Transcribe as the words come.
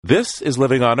This is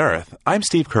Living on Earth. I'm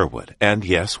Steve Curwood, and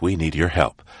yes, we need your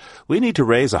help. We need to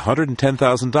raise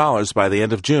 $110,000 by the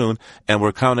end of June, and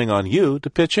we're counting on you to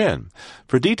pitch in.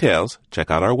 For details,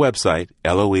 check out our website,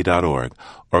 LOE.org,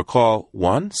 or call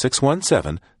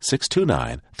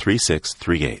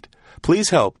 1-617-629-3638. Please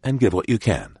help and give what you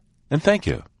can. And thank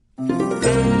you. From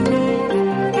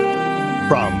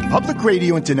Public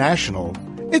Radio International,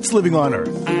 it's Living on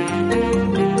Earth.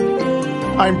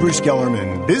 I'm Bruce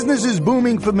Kellerman. Business is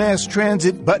booming for mass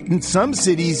transit, but in some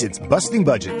cities, it's busting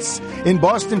budgets. In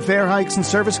Boston, fare hikes and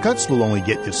service cuts will only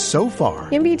get you so far.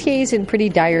 MBTA is in pretty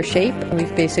dire shape.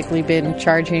 We've basically been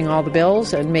charging all the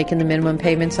bills and making the minimum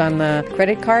payments on the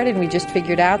credit card, and we just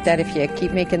figured out that if you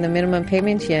keep making the minimum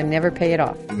payments, you never pay it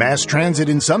off. Mass transit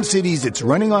in some cities, it's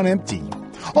running on empty.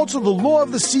 Also, the law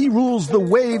of the sea rules the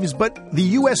waves, but the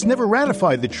U.S. never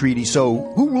ratified the treaty,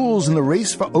 so who rules in the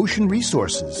race for ocean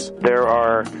resources? There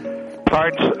are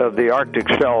parts of the Arctic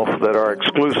shelf that are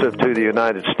exclusive to the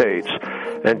United States,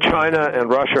 and China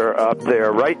and Russia are up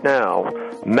there right now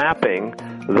mapping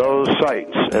those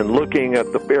sites and looking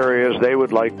at the areas they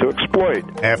would like to exploit.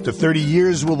 After 30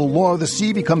 years, will the law of the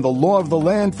sea become the law of the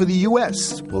land for the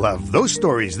U.S.? We'll have those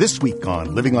stories this week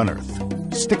on Living on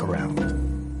Earth. Stick around.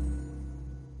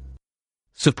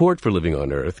 Support for Living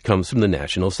on Earth comes from the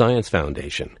National Science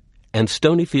Foundation and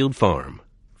Stonyfield Farm.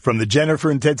 From the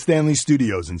Jennifer and Ted Stanley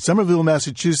Studios in Somerville,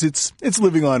 Massachusetts, it's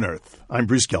Living on Earth. I'm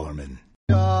Bruce Kellerman.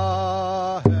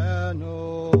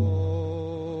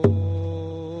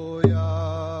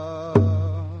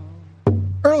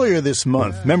 Earlier this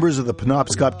month, members of the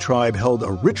Penobscot tribe held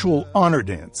a ritual honor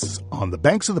dance on the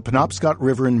banks of the Penobscot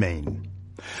River in Maine.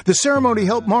 The ceremony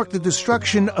helped mark the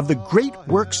destruction of the Great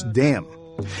Works Dam.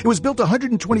 It was built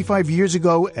 125 years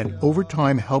ago and over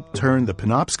time helped turn the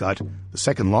Penobscot, the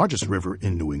second largest river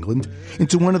in New England,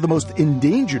 into one of the most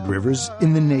endangered rivers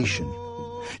in the nation.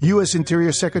 U.S.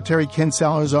 Interior Secretary Ken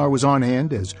Salazar was on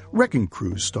hand as wrecking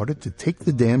crews started to take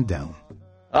the dam down.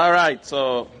 All right,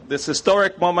 so this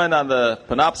historic moment on the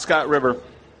Penobscot River,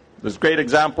 this great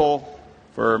example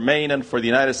for Maine and for the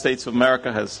United States of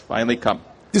America has finally come.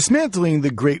 Dismantling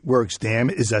the Great Works Dam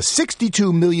is a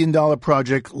 $62 million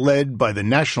project led by the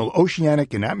National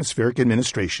Oceanic and Atmospheric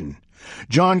Administration.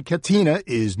 John Katina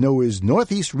is NOAA's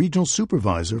Northeast Regional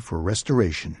Supervisor for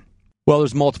Restoration. Well,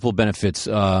 there's multiple benefits.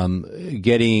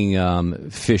 Getting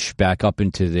fish back up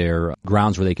into their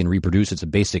grounds where they can reproduce. It's a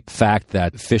basic fact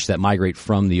that fish that migrate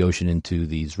from the ocean into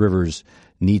these rivers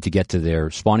need to get to their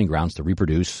spawning grounds to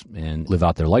reproduce and live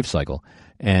out their life cycle.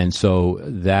 And so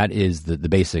that is the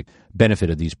basic benefit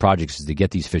of these projects, is to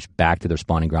get these fish back to their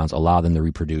spawning grounds, allow them to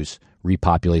reproduce,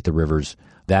 repopulate the rivers.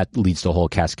 That leads to a whole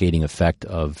cascading effect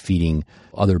of feeding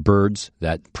other birds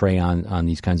that prey on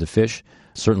these kinds of fish,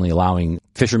 certainly allowing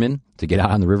fishermen to get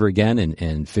out on the river again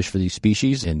and fish for these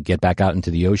species and get back out into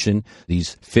the ocean.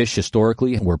 These fish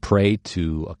historically were prey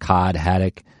to a cod,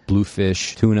 haddock,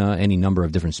 bluefish, tuna, any number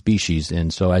of different species.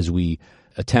 And so as we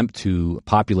attempt to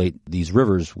populate these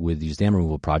rivers with these dam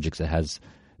removal projects, it has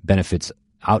benefits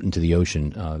out into the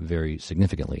ocean very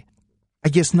significantly. I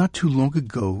guess not too long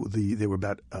ago, there were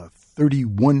about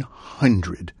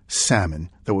 3,100 salmon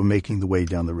that were making the way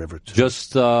down the river.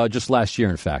 Just last year,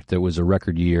 in fact, there was a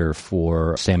record year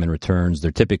for salmon returns.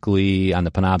 They're typically on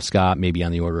the Penobscot, maybe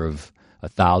on the order of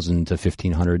 1,000 to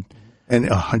 1,500. And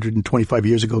 125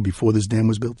 years ago, before this dam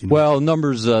was built? Well,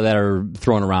 numbers that are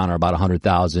thrown around are about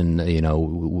 100,000.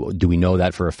 Do we know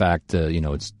that for a fact?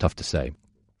 It's tough to say.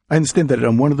 I understand that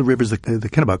on one of the rivers, the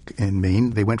Kennebec in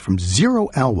Maine, they went from 0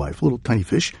 alewife, little tiny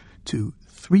fish, to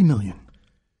 3 million.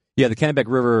 Yeah, the Kennebec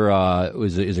River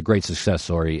is a great success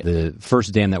story. The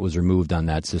first dam that was removed on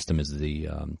that system is the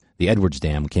Edwards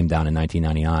Dam. Came down in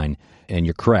 1999, and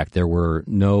you're correct. There were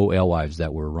no alewives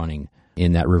that were running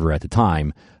in that river at the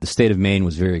time. The state of Maine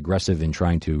was very aggressive in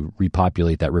trying to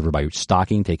repopulate that river by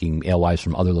stocking, taking alewives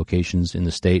from other locations in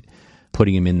the state,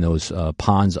 putting them in those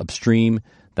ponds upstream.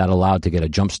 That allowed to get a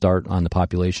jump start on the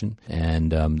population,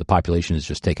 and the population is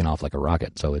just taken off like a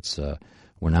rocket. So it's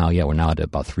we're now at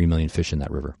about 3 million fish in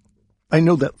that river. I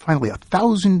know that finally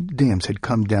 1,000 dams had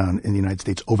come down in the United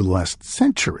States over the last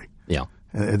century. Yeah,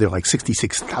 there are like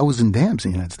 66,000 dams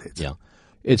in the United States. Yeah.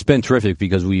 It's been terrific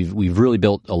because we've really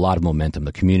built a lot of momentum.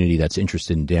 The community that's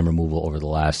interested in dam removal over the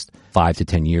last 5 to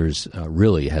 10 years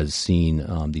really has seen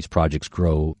these projects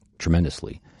grow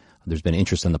tremendously. There's been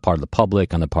interest on the part of the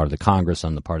public, on the part of the Congress,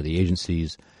 on the part of the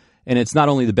agencies. And it's not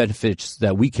only the benefits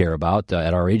that we care about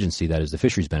at our agency, that is the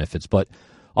fisheries benefits, but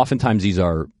oftentimes these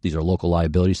are local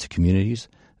liabilities to communities.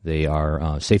 They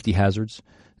are safety hazards.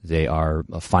 They are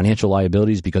financial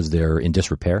liabilities because they're in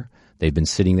disrepair. They've been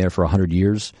sitting there for 100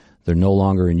 years. They're no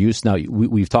longer in use. Now,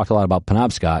 we've talked a lot about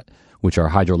Penobscot, which are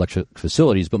hydroelectric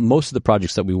facilities, but most of the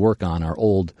projects that we work on are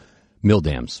old mill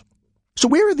dams. So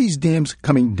where are these dams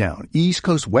coming down? East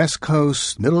Coast, West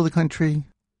Coast, middle of the country?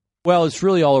 Well, it's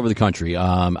really all over the country.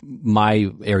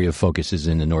 My area of focus is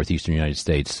in the northeastern United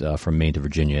States, from Maine to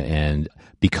Virginia. And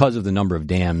because of the number of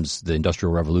dams, the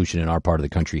Industrial Revolution in our part of the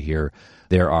country here,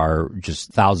 there are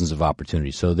just thousands of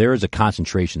opportunities. So there is a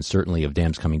concentration, certainly, of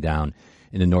dams coming down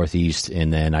in the Northeast.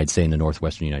 And then I'd say in the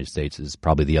northwestern United States is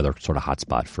probably the other sort of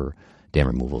hotspot for dam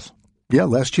removals. Yeah,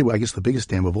 last year, I guess the biggest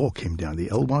dam of all came down, the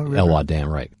Elwha River. Elwha Dam,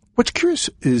 right. What's curious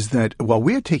is that while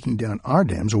we're taking down our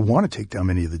dams, or want to take down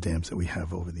many of the dams that we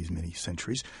have over these many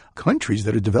centuries, countries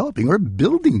that are developing are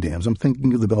building dams. I'm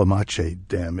thinking of the Belmarche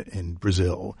Dam in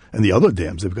Brazil and the other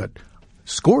dams. They've got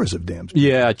scores of dams.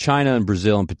 Yeah, China and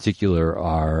Brazil in particular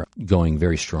are going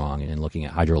very strong in looking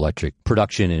at hydroelectric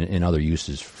production and other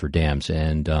uses for dams.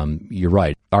 And you're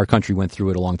right. Our country went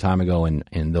through it a long time ago, and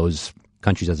those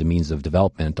countries as a means of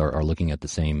development are looking at the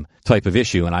same type of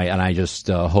issue. And I just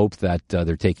hope that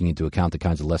they're taking into account the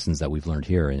kinds of lessons that we've learned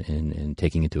here and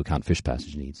taking into account fish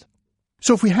passage needs.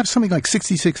 So if we have something like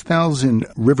 66,000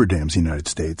 river dams in the United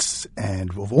States,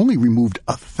 and we've only removed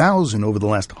 1,000 over the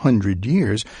last 100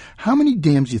 years, how many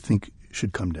dams do you think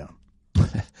should come down?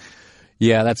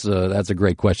 Yeah, that's a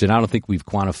great question. I don't think we've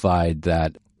quantified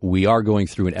that. We are going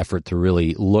through an effort to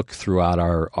really look throughout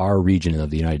our region of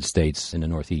the United States in the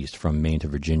Northeast, from Maine to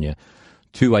Virginia,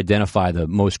 to identify the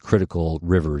most critical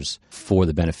rivers for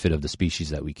the benefit of the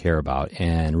species that we care about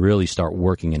and really start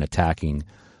working and attacking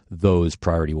those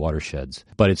priority watersheds.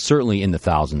 But it's certainly in the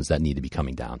thousands that need to be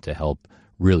coming down to help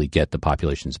really get the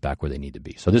populations back where they need to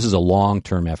be. So this is a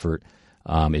long-term effort.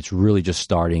 It's really just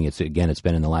starting. It's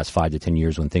been in the last 5 to 10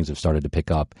 years when things have started to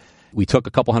pick up. We took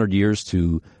a couple hundred years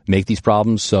to make these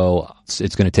problems, so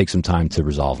it's going to take some time to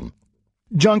resolve them.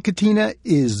 John Catena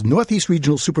is Northeast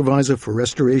Regional Supervisor for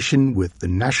Restoration with the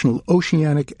National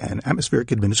Oceanic and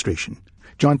Atmospheric Administration.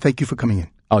 John, thank you for coming in.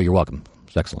 Oh, you're welcome.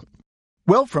 It's excellent.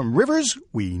 Well, from rivers,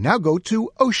 we now go to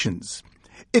oceans.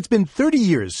 It's been 30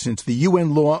 years since the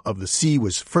UN Law of the Sea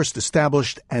was first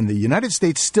established, and the United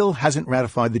States still hasn't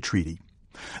ratified the treaty.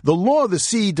 The Law of the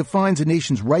Sea defines a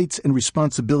nation's rights and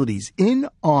responsibilities in,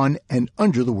 on, and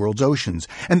under the world's oceans,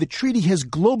 and the treaty has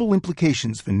global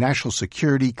implications for national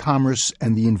security, commerce,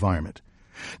 and the environment.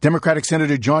 Democratic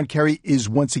Senator John Kerry is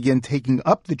once again taking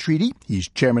up the treaty. He's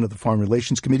chairman of the Foreign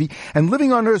Relations Committee, and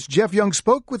Living on Earth's Jeff Young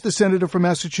spoke with the senator from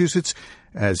Massachusetts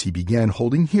as he began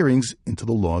holding hearings into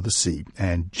the Law of the Sea.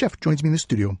 And Jeff joins me in the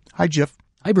studio. Hi, Jeff.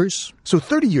 Hi, Bruce. So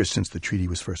 30 years since the treaty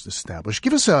was first established.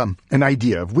 Give us an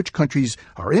idea of which countries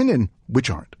are in and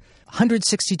which aren't.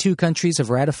 162 countries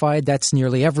have ratified. That's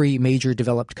nearly every major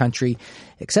developed country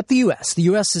except the U.S. The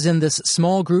U.S. is in this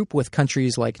small group with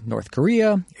countries like North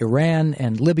Korea, Iran,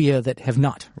 and Libya that have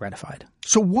not ratified.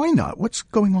 So why not? What's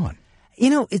going on? You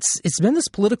know, it's been this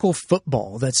political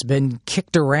football that's been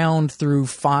kicked around through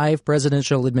 5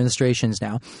 presidential administrations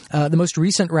now. The most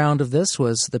recent round of this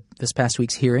was this past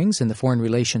week's hearings in the Foreign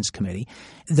Relations Committee.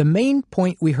 The main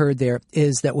point we heard there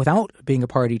is that without being a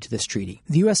party to this treaty,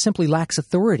 the U.S. simply lacks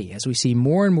authority as we see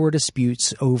more and more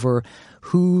disputes over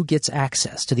who gets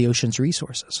access to the ocean's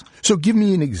resources. So give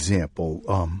me an example.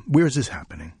 Where is this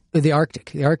happening? The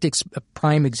Arctic. The Arctic's a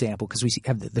prime example because we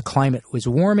have the climate was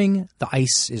warming, the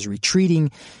ice is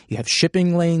retreating, you have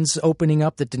shipping lanes opening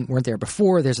up that weren't there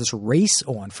before. There's this race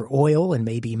on for oil and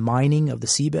maybe mining of the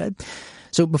seabed.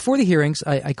 So before the hearings,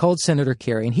 I called Senator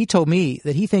Kerry, and he told me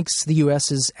that he thinks the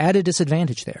U.S. is at a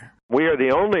disadvantage there. We are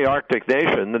the only Arctic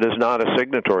nation that is not a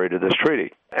signatory to this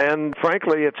treaty. And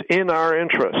frankly, it's in our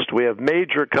interest. We have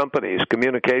major companies,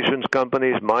 communications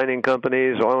companies, mining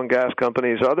companies, oil and gas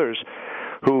companies, others,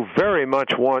 who very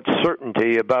much want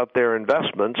certainty about their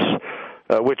investments,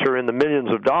 which are in the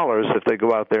millions of dollars if they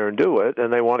go out there and do it,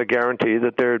 and they want to guarantee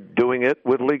that they're doing it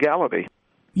with legality.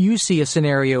 You see a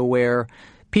scenario where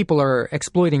people are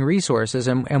exploiting resources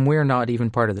and we're not even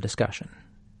part of the discussion.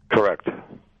 Correct.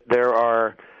 There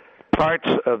are parts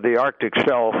of the Arctic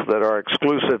shelf that are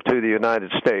exclusive to the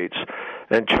United States,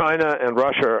 and China and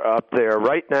Russia are up there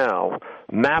right now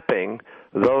mapping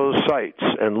those sites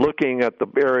and looking at the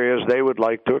areas they would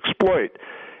like to exploit.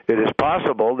 It is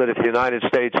possible that if the United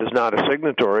States is not a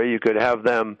signatory, you could have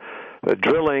them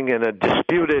drilling in a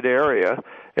disputed area,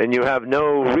 and you have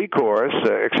no recourse,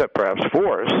 except perhaps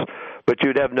force, but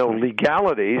you'd have no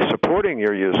legality supporting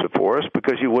your use of force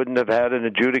because you wouldn't have had an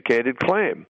adjudicated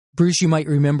claim. Bruce, you might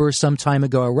remember some time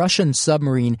ago a Russian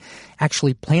submarine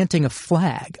actually planting a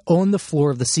flag on the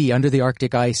floor of the sea under the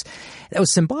Arctic ice. That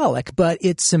was symbolic, but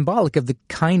it's symbolic of the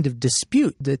kind of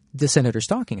dispute that the senator's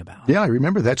talking about. Yeah, I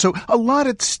remember that. So a lot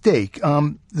at stake.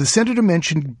 The senator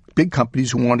mentioned big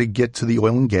companies who want to get to the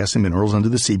oil and gas and minerals under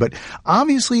the sea, but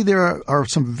obviously there are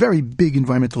some very big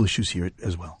environmental issues here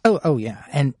as well. Oh yeah.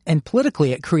 And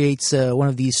politically it creates one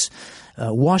of these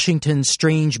Washington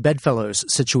strange bedfellows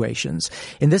situations.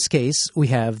 In this case, we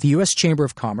have the U.S. Chamber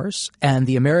of Commerce and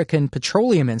the American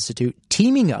Petroleum Institute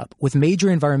teaming up with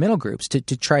major environmental groups to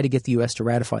try to get the U.S. to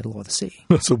ratify the Law of the Sea.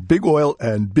 So big oil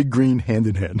and big green hand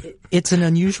in hand. It's an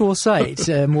unusual sight.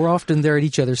 More often they're at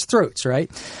each other's throats, right?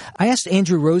 I asked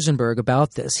Andrew Rosenberg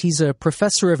about this. He's a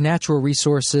professor of natural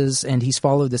resources, and he's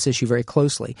followed this issue very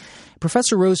closely.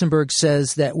 Professor Rosenberg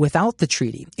says that without the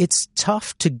treaty, it's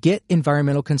tough to get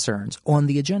environmental concerns on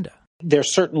the agenda. There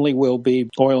certainly will be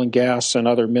oil and gas and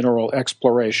other mineral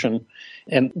exploration,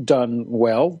 and done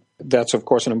well. That's, of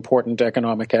course, an important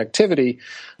economic activity,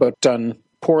 but done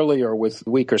poorly or with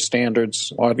weaker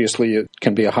standards, obviously it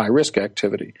can be a high-risk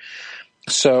activity.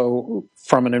 So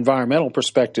from an environmental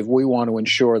perspective, we want to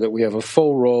ensure that we have a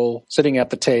full role sitting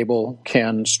at the table,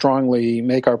 can strongly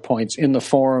make our points in the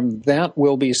forum. That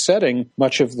will be setting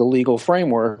much of the legal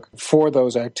framework for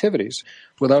those activities.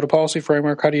 Without a policy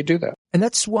framework, how do you do that? And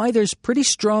that's why there's pretty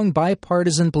strong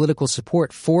bipartisan political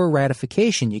support for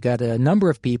ratification. You got a number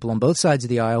of people on both sides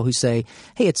of the aisle who say,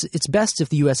 hey, it's best if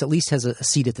the U.S. at least has a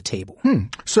seat at the table.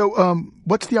 So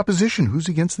what's the opposition? Who's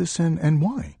against this and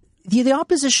why? The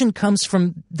opposition comes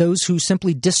from those who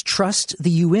simply distrust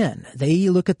the UN. They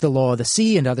look at the Law of the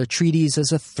Sea and other treaties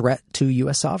as a threat to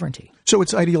U.S. sovereignty. So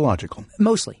it's ideological?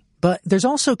 Mostly. But there's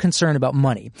also concern about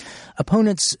money.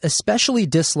 Opponents especially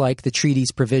dislike the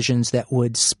treaty's provisions that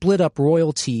would split up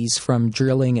royalties from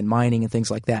drilling and mining and things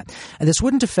like that. And this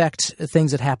wouldn't affect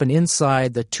things that happen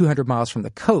inside the 200 miles from the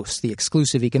coast, the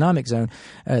exclusive economic zone.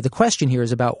 The question here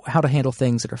is about how to handle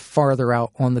things that are farther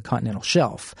out on the continental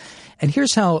shelf. And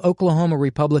here's how Oklahoma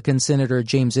Republican Senator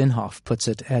James Inhofe puts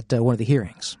it at one of the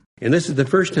hearings. And this is the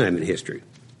first time in history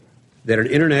that an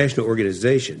international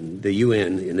organization, the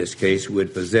UN in this case,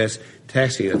 would possess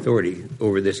taxing authority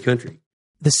over this country.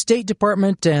 The State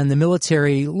Department and the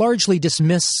military largely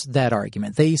dismiss that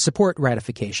argument. They support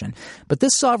ratification. But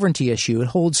this sovereignty issue, it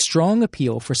holds strong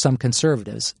appeal for some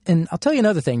conservatives. And I'll tell you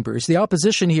another thing, Bruce. The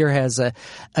opposition here has a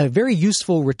very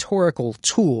useful rhetorical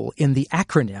tool in the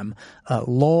acronym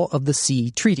Law of the Sea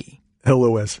Treaty.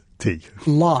 LOST.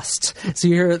 Lost. So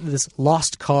you hear this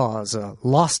lost cause,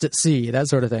 lost at sea, that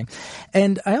sort of thing.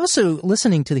 And I also,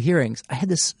 listening to the hearings, I had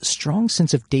this strong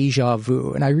sense of deja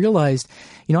vu. And I realized,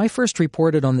 I first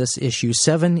reported on this issue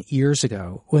 7 years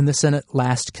ago when the Senate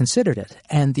last considered it.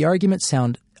 And the arguments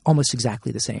sound almost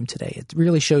exactly the same today. It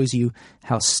really shows you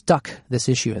how stuck this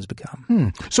issue has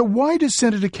become. So why does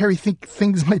Senator Kerry think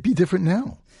things might be different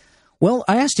now? Well,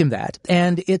 I asked him that,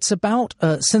 and it's about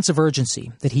a sense of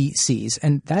urgency that he sees,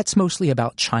 and that's mostly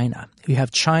about China. You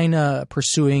have China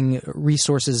pursuing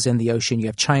resources in the ocean. You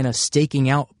have China staking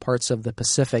out parts of the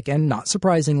Pacific, and not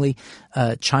surprisingly,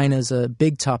 China's a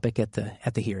big topic at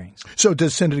the hearings. So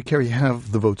does Senator Kerry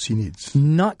have the votes he needs?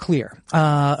 Not clear.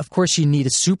 Of course, you need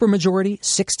a supermajority,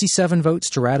 67 votes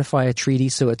to ratify a treaty,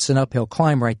 so it's an uphill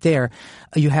climb right there.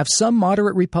 You have some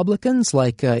moderate Republicans,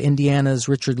 like Indiana's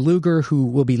Richard Lugar, who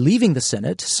will be leaving the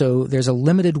Senate, so there's a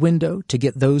limited window to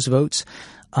get those votes.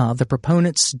 The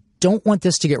proponents don't want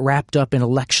this to get wrapped up in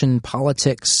election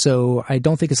politics, so I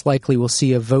don't think it's likely we'll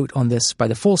see a vote on this by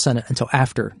the full Senate until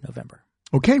after November.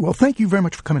 Okay, well, thank you very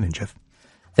much for coming in, Jeff.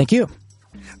 Thank you.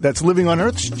 That's Living on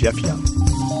Earth's Jeff Young.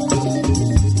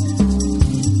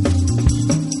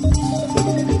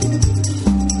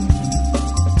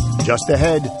 Just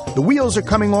ahead, the wheels are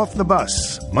coming off the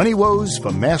bus. Money woes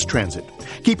for mass transit.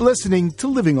 Keep listening to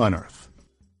Living on Earth.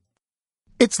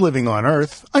 It's Living on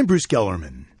Earth. I'm Bruce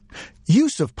Gellerman.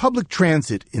 Use of public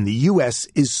transit in the U.S.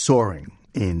 is soaring.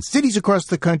 In cities across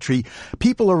the country,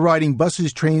 people are riding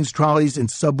buses, trains, trolleys, and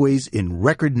subways in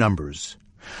record numbers.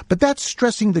 But that's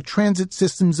stressing the transit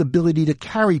system's ability to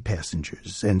carry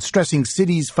passengers and stressing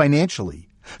cities financially,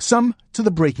 some to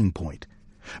the breaking point.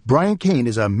 Brian Kane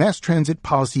is a mass transit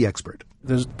policy expert.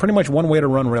 There's pretty much one way to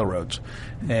run railroads,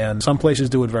 and some places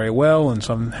do it very well, and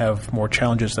some have more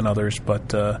challenges than others,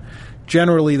 but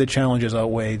generally the challenges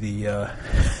outweigh the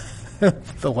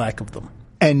the lack of them.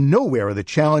 And nowhere are the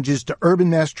challenges to urban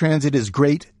mass transit as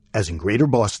great as in Greater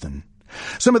Boston.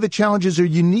 Some of the challenges are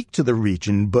unique to the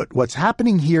region, but what's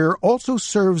happening here also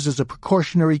serves as a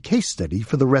precautionary case study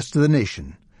for the rest of the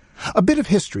nation. A bit of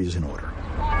history is in order.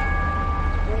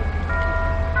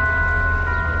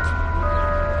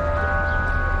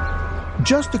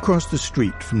 Just across the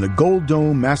street from the Gold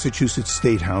Dome, Massachusetts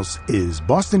State House is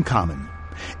Boston Common.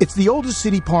 It's the oldest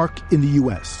city park in the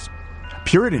U.S.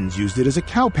 Puritans used it as a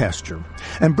cow pasture,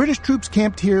 and British troops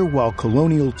camped here while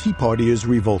colonial Tea Partiers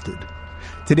revolted.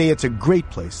 Today it's a great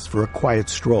place for a quiet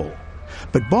stroll.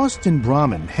 But Boston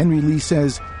Brahmin Henry Lee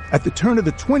says at the turn of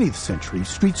the 20th century,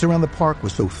 streets around the park were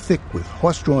so thick with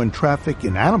horse-drawn traffic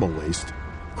and animal waste,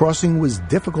 crossing was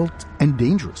difficult and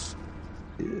dangerous.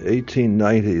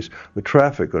 1890s, the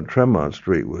traffic on Tremont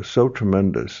Street was so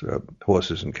tremendous,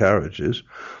 horses and carriages,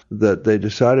 that they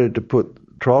decided to put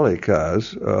trolley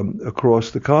cars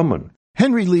across the common.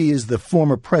 Henry Lee is the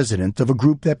former president of a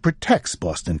group that protects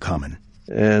Boston Common.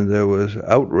 And there was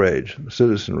outrage,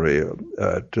 citizenry,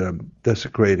 at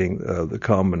desecrating the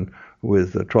common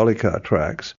with trolley car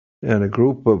tracks. And a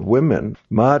group of women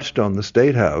marched on the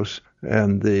State House,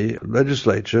 and the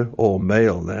legislature, all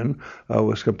male then,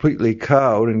 was completely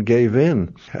cowed and gave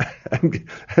in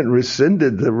and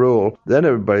rescinded the rule. Then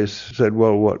everybody said,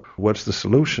 well, what's the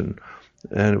solution?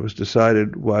 And it was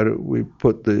decided, why don't we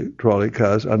put the trolley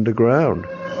cars underground?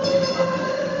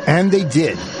 And they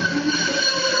did.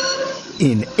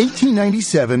 In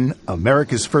 1897,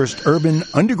 America's first urban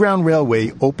underground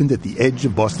railway opened at the edge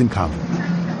of Boston Common.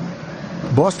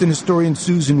 Boston historian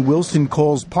Susan Wilson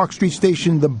calls Park Street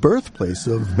Station the birthplace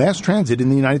of mass transit in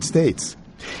the United States.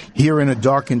 Here in a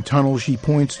darkened tunnel, she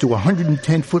points to a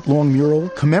 110-foot-long mural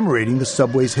commemorating the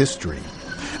subway's history.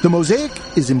 The mosaic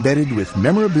is embedded with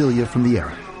memorabilia from the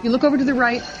era. You look over to the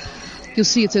right, you'll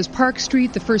see it says Park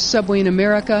Street, the first subway in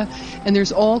America, and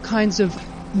there's all kinds of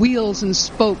wheels and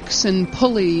spokes and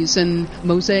pulleys and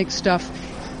mosaic stuff.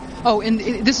 Oh, and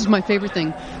this is my favorite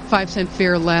thing. 5-cent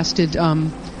fare lasted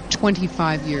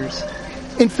 25 years.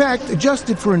 In fact,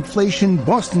 adjusted for inflation,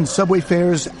 Boston's subway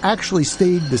fares actually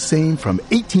stayed the same from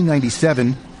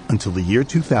 1897 until the year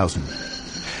 2000.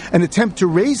 An attempt to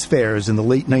raise fares in the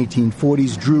late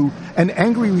 1940s drew an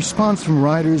angry response from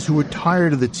riders who were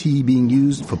tired of the T being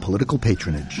used for political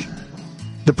patronage.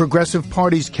 The Progressive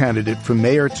Party's candidate for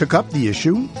mayor took up the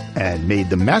issue and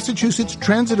made the Massachusetts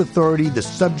Transit Authority the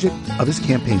subject of his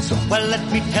campaign song. Well, let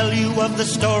me tell you of the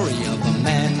story of a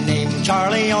man named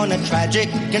Charlie on a tragic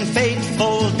and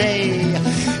fateful day.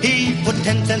 He put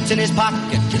 10 cents in his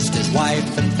pocket, just his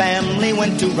wife and family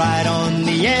went to ride on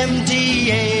the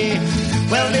MTA.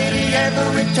 Well, did he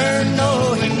ever return?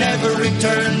 No, he never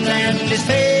returned, and his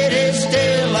fate is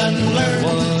still unlearned.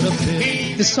 What a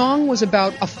pity. The song was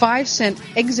about a 5-cent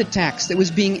exit tax that was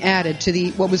being added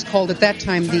to what was called at that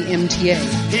time the MTA.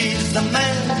 He's the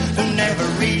man who never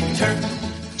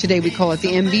returned. Today we call it the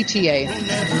MBTA. Who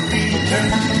never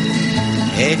returned.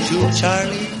 Hey, Jewel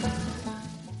Charlie.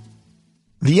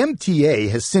 The MTA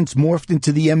has since morphed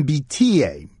into the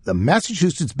MBTA, the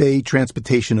Massachusetts Bay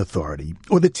Transportation Authority,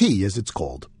 or the T as it's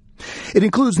called. It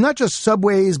includes not just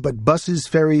subways, but buses,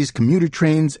 ferries, commuter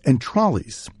trains, and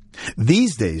trolleys.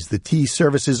 These days, the T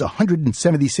services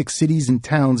 176 cities and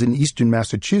towns in eastern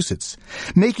Massachusetts,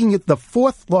 making it the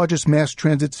fourth largest mass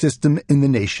transit system in the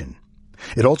nation.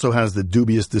 It also has the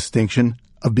dubious distinction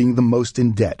of being the most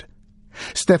in debt.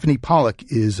 Stephanie Pollock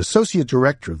is Associate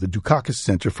Director of the Dukakis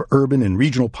Center for Urban and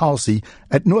Regional Policy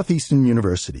at Northeastern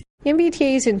University. The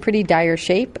MBTA is in pretty dire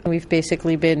shape. We've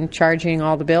basically been charging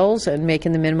all the bills and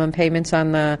making the minimum payments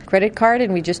on the credit card,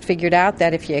 and we just figured out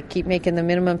that if you keep making the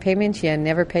minimum payments, you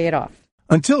never pay it off.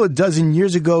 Until a dozen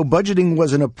years ago, budgeting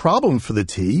wasn't a problem for the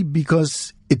T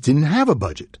because it didn't have a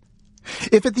budget.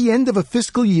 If at the end of a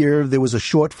fiscal year there was a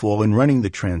shortfall in running the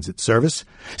transit service,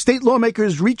 state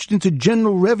lawmakers reached into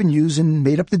general revenues and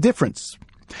made up the difference.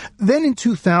 Then in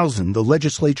 2000, the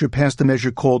legislature passed a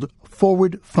measure called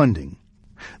forward funding.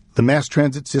 The mass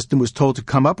transit system was told to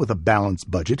come up with a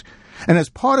balanced budget, and as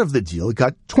part of the deal, it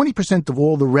got 20% of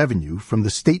all the revenue from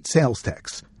the state sales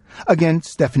tax. Again,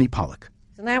 Stephanie Pollock.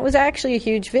 And that was actually a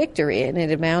huge victory, and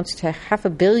it amounts to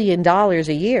 $500 million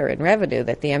a year in revenue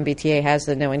that the MBTA has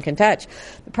that no one can touch.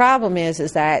 The problem is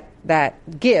that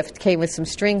that gift came with some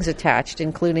strings attached,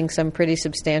 including some pretty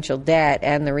substantial debt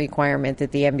and the requirement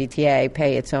that the MBTA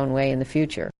pay its own way in the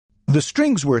future. The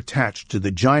strings were attached to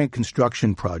the giant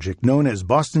construction project known as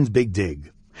Boston's Big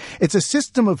Dig. It's a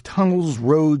system of tunnels,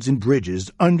 roads, and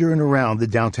bridges under and around the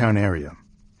downtown area.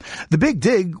 The Big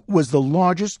Dig was the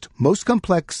largest, most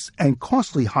complex, and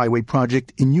costly highway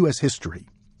project in U.S. history.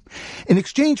 In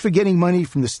exchange for getting money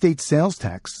from the state sales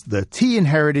tax, the T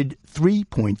inherited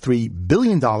 $3.3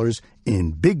 billion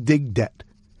in Big Dig debt.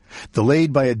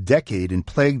 Delayed by a decade and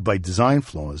plagued by design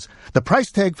flaws, the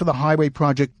price tag for the highway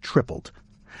project tripled.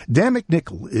 Dan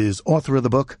McNichol is author of the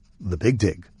book, The Big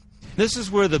Dig. This is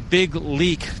where the big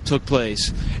leak took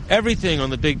place. Everything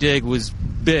on the Big Dig was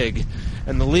big.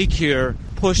 and the leak here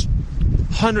pushed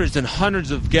hundreds and hundreds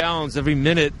of gallons every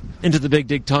minute into the Big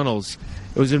Dig tunnels.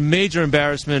 It was a major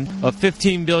embarrassment, a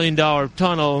 $15 billion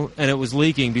tunnel, and it was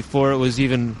leaking before it was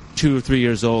even 2 or 3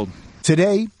 years old.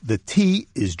 Today, the T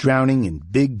is drowning in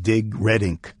Big Dig red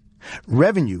ink.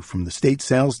 Revenue from the state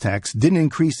sales tax didn't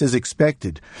increase as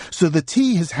expected, so the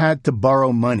T has had to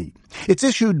borrow money. It's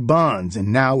issued bonds,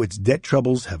 and now its debt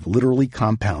troubles have literally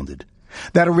compounded.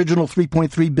 That original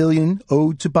 $3.3 billion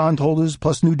owed to bondholders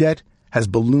plus new debt has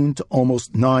ballooned to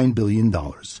almost $9 billion.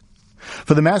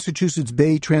 For the Massachusetts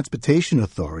Bay Transportation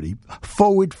Authority,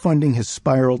 forward funding has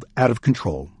spiraled out of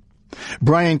control.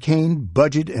 Brian Kane,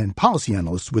 budget and policy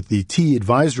analyst with the T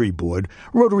Advisory Board,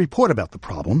 wrote a report about the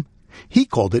problem. He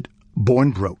called it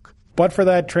born broke. But for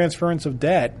that transference of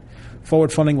debt,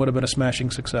 forward funding would have been a smashing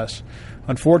success.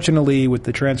 Unfortunately, with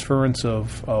the transference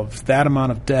of that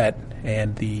amount of debt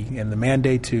and the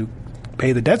mandate to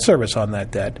pay the debt service on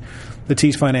that debt, the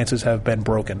T's finances have been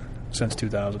broken since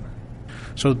 2000.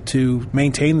 So to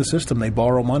maintain the system, they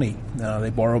borrow money. They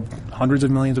borrow hundreds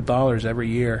of millions of dollars every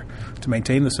year to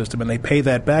maintain the system, and they pay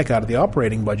that back out of the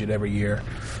operating budget every year.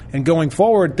 And going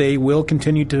forward, they will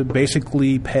continue to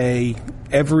basically pay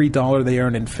every dollar they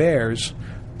earn in fares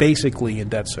basically in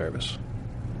debt service.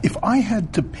 If I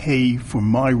had to pay for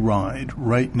my ride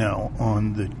right now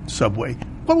on the subway,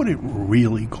 what would it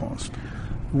really cost?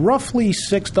 Roughly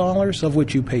 $6, of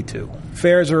which you pay $2.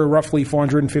 Fares are roughly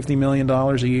 $450 million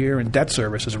a year, and debt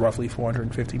service is roughly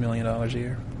 $450 million a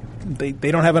year. They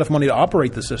don't have enough money to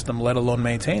operate the system, let alone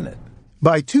maintain it.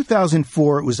 By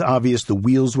 2004, it was obvious the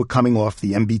wheels were coming off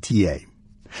the MBTA.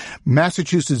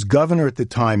 Massachusetts governor at the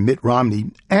time, Mitt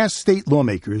Romney, asked state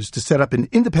lawmakers to set up an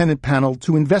independent panel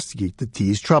to investigate the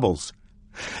T's troubles.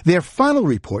 Their final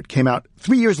report came out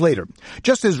 3 years later,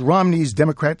 just as Romney's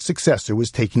Democrat successor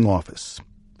was taking office.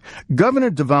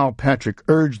 Governor Deval Patrick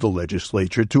urged the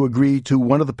legislature to agree to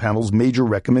one of the panel's major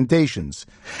recommendations,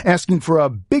 asking for a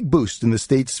big boost in the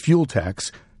state's fuel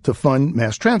tax to fund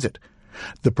mass transit.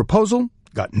 The proposal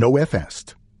got no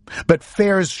F-ast. But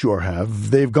fares sure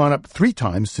have. They've gone up 3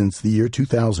 times since the year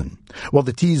 2000, while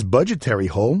the T's budgetary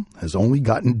hole has only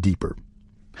gotten deeper.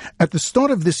 At the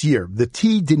start of this year, the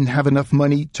T didn't have enough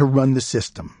money to run the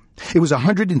system. It was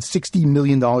 $160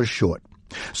 million short.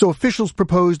 So officials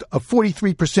proposed a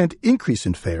 43% increase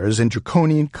in fares and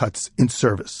draconian cuts in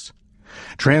service.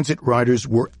 Transit riders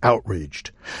were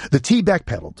outraged. The T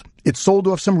backpedaled. It sold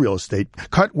off some real estate,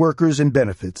 cut workers and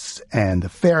benefits, and the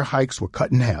fare hikes were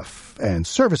cut in half, and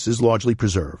services largely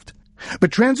preserved.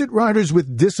 But transit riders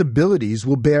with disabilities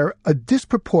will bear a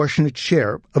disproportionate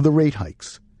share of the rate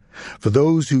hikes. For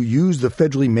those who use the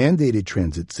federally mandated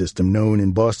transit system known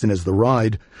in Boston as the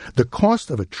Ride, the cost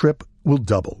of a trip will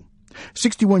double.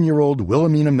 61-year-old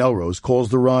Wilhelmina Melrose calls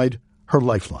the Ride her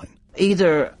lifeline.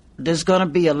 Either there's going to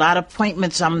be a lot of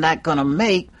appointments I'm not going to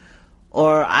make,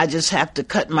 or I just have to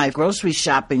cut my grocery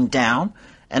shopping down,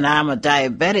 and I'm a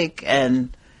diabetic,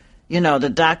 and,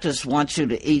 the doctors want you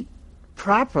to eat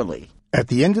properly. At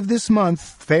the end of this month,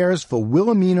 fares for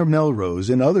Wilhelmina Melrose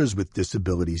and others with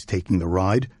disabilities taking the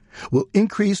Ride will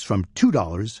increase from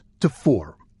 $2 to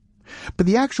 $4. But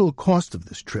the actual cost of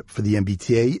this trip for the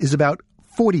MBTA is about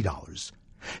 $40.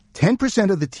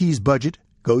 10% of the T's budget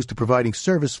goes to providing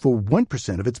service for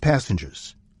 1% of its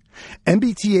passengers.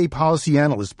 MBTA policy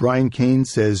analyst Brian Kane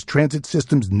says transit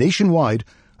systems nationwide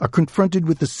are confronted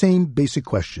with the same basic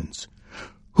questions.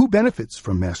 Who benefits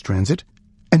from mass transit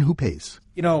and who pays?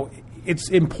 It's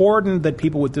important that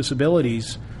people with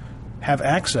disabilities have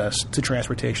access to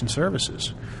transportation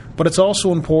services. But it's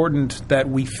also important that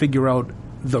we figure out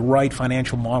the right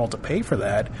financial model to pay for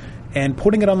that, and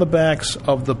putting it on the backs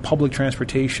of the public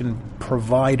transportation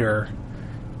provider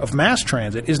of mass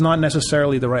transit is not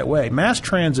necessarily the right way. Mass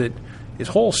transit is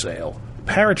wholesale.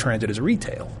 Paratransit is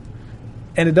retail.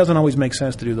 And it doesn't always make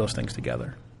sense to do those things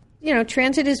together.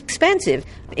 Transit is expensive.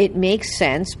 It makes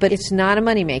sense, but it's not a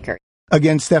moneymaker.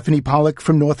 Again, Stephanie Pollack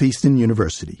from Northeastern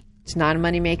University. It's not a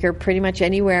moneymaker pretty much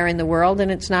anywhere in the world,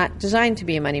 and it's not designed to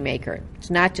be a moneymaker. It's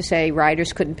not to say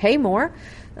riders couldn't pay more.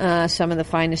 Some of the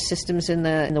finest systems in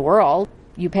the world,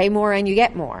 you pay more and you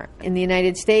get more. In the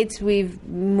United States, we've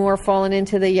more fallen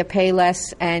into the you pay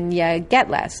less and you get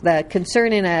less. The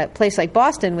concern in a place like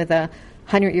Boston with a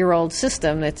 100-year-old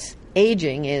system that's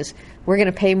aging is we're going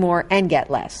to pay more and get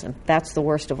less, and that's the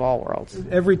worst of all worlds.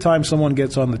 Every time someone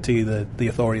gets on the T, the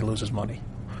authority loses money.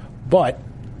 But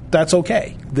that's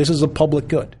okay. This is a public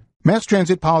good. Mass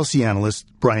transit policy analyst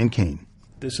Brian Kane.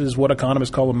 This is what economists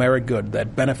call a merit good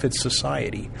that benefits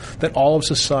society, that all of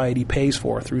society pays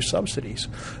for through subsidies.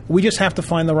 We just have to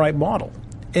find the right model.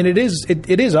 And it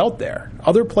is out there.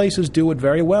 Other places do it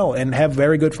very well and have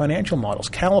very good financial models.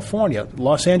 California,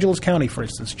 Los Angeles County, for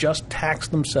instance, just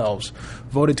taxed themselves,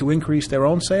 voted to increase their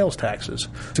own sales taxes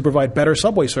to provide better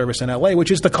subway service in L.A.,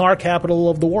 which is the car capital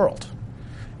of the world.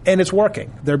 And it's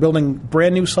working. They're building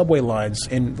brand new subway lines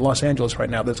in Los Angeles right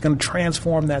now that's going to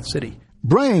transform that city.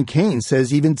 Brian Kane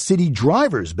says even city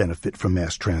drivers benefit from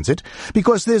mass transit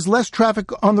because there's less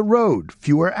traffic on the road,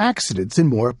 fewer accidents, and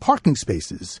more parking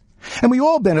spaces. And we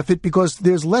all benefit because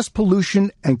there's less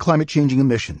pollution and climate-changing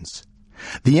emissions.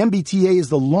 The MBTA is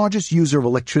the largest user of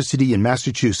electricity in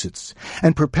Massachusetts,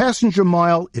 and per passenger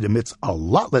mile, it emits a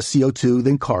lot less CO2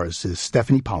 than cars, says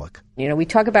Stephanie Pollock. You know, we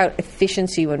talk about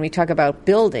efficiency when we talk about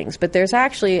buildings, but there's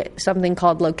actually something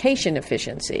called location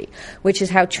efficiency, which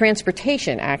is how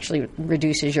transportation actually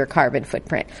reduces your carbon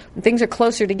footprint. When things are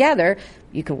closer together,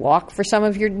 you can walk for some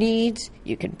of your needs,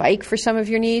 you can bike for some of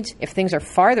your needs. If things are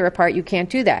farther apart, you can't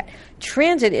do that.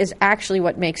 Transit is actually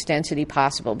what makes density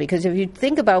possible, because if you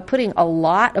think about putting a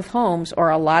lot of homes or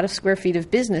a lot of square feet of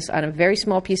business on a very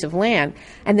small piece of land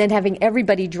and then having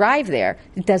everybody drive there,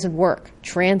 it doesn't work.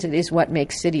 Transit is what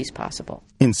makes cities possible.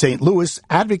 In St. Louis,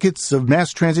 advocates of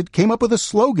mass transit came up with a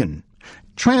slogan.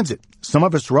 Transit. Some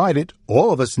of us ride it,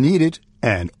 all of us need it,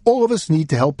 and all of us need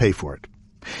to help pay for it.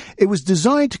 It was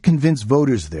designed to convince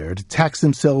voters there to tax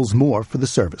themselves more for the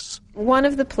service. One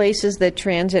of the places that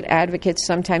transit advocates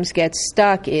sometimes get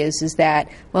stuck is that,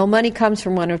 well, money comes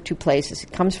from one or two places.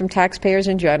 It comes from taxpayers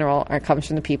in general, or it comes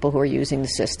from the people who are using the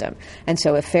system. And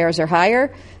so if fares are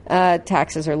higher,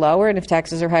 taxes are lower, and if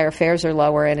taxes are higher, fares are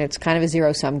lower, and it's kind of a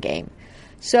zero-sum game.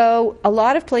 So a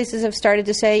lot of places have started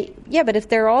to say, yeah, but if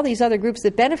there are all these other groups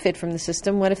that benefit from the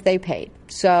system, what if they paid?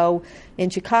 So in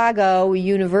Chicago,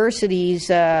 universities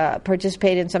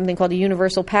participate in something called a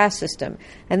universal pass system,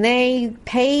 and they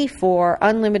pay for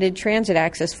unlimited transit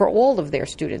access for all of their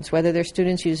students, whether their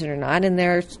students use it or not, and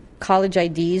their college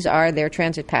IDs are their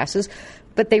transit passes,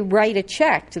 but they write a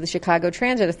check to the Chicago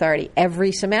Transit Authority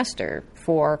every semester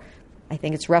for, I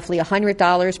think it's roughly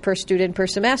 $100 per student per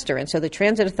semester. And so the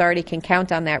Transit Authority can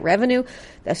count on that revenue.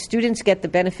 The students get the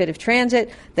benefit of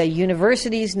transit. The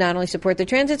universities not only support the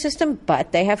transit system,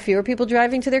 but they have fewer people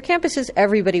driving to their campuses.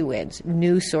 Everybody wins.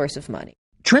 New source of money.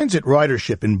 Transit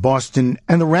ridership in Boston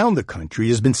and around the country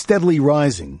has been steadily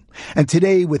rising. And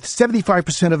today, with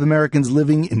 75% of Americans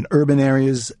living in urban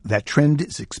areas, that trend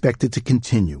is expected to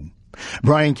continue.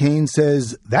 Brian Kane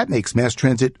says that makes mass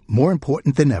transit more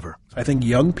important than ever. I think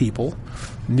young people,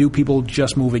 new people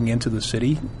just moving into the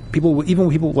city, even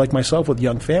people like myself with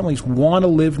young families, want to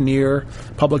live near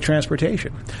public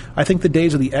transportation. I think the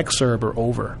days of the exurb are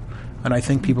over, and I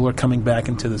think people are coming back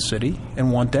into the city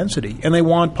and want density, and they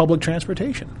want public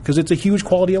transportation because it's a huge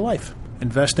quality of life.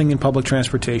 Investing in public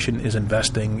transportation is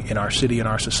investing in our city, in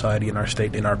our society, in our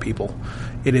state, in our people.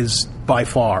 It is by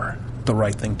far the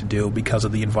right thing to do because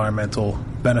of the environmental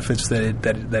benefits that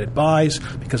it buys,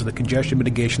 because of the congestion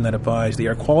mitigation that it buys, the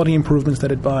air quality improvements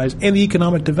that it buys, and the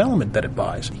economic development that it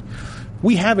buys.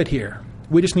 We have it here.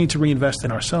 We just need to reinvest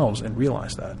in ourselves and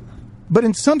realize that. But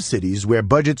in some cities where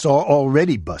budgets are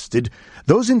already busted,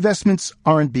 those investments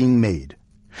aren't being made.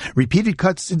 Repeated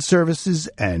cuts in services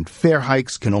and fare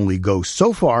hikes can only go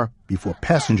so far before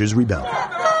passengers rebel.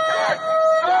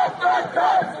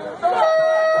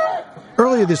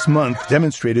 Earlier this month,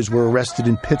 demonstrators were arrested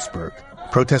in Pittsburgh,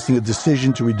 protesting a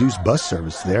decision to reduce bus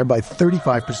service there by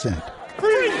 35%.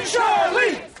 Free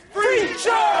Charlie! Free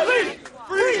Charlie!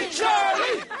 Free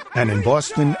Charlie! And in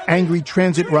Boston, angry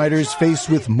transit riders faced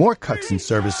with more cuts in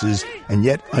services and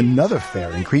yet another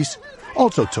fare increase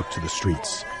also took to the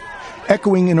streets,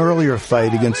 echoing an earlier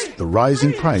fight against the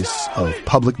rising price of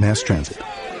public mass transit.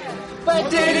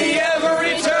 But did he ever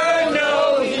return?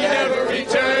 No, he never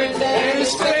returned. And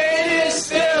his fate is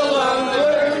still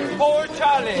unknown. Poor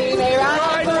Charlie,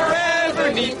 ride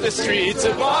forever neath the streets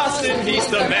of Boston. He's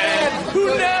the man who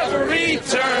never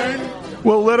returned.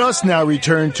 Well, let us now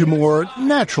return to more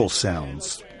natural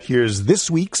sounds. Here's this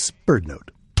week's Bird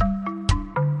Note.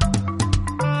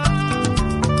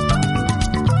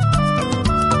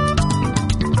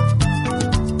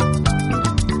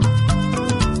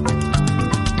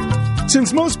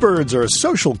 Since most birds are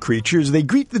social creatures, they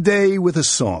greet the day with a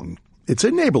song. It's a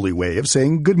neighborly way of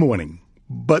saying good morning.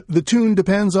 But the tune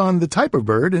depends on the type of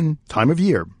bird and time of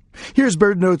year. Here's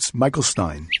Bird Note's Michael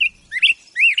Stein.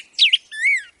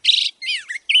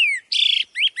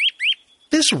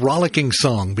 This rollicking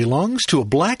song belongs to a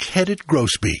black-headed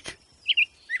grosbeak.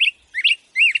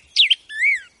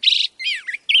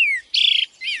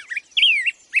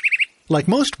 Like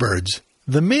most birds,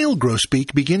 the male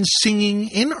grosbeak begins singing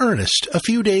in earnest a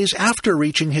few days after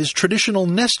reaching his traditional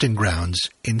nesting grounds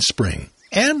in spring.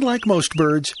 And like most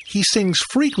birds, he sings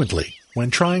frequently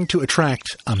when trying to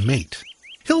attract a mate.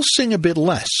 He'll sing a bit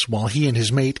less while he and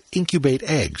his mate incubate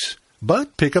eggs,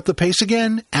 but pick up the pace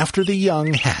again after the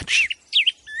young hatch.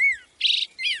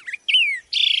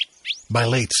 By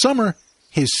late summer,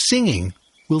 his singing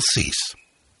will cease.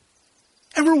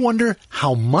 Ever wonder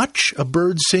how much a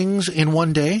bird sings in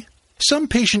one day? Some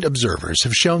patient observers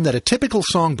have shown that a typical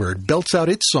songbird belts out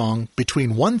its song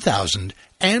between 1,000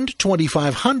 and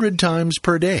 2,500 times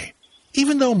per day.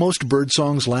 Even though most bird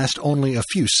songs last only a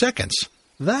few seconds,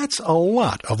 that's a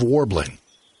lot of warbling.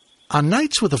 On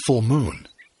nights with a full moon,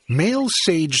 male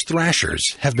sage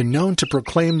thrashers have been known to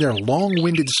proclaim their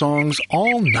long-winded songs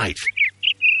all night.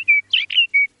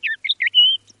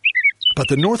 But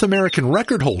the North American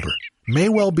record holder may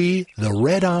well be the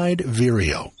red-eyed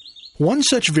vireo. One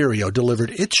such vireo delivered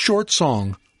its short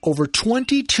song over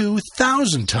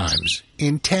 22,000 times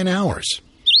in 10 hours.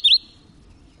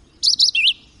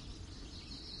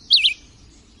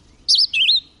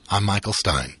 I'm Michael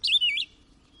Stein.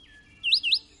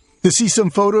 To see some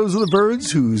photos of the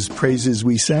birds whose praises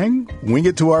we sang, wing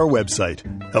it to our website,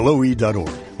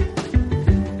 LOE.org.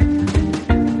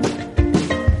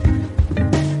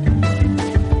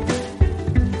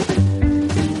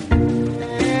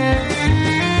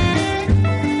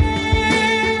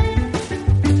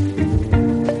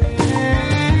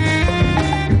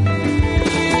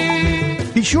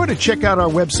 Be sure to check out our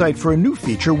website for a new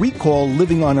feature we call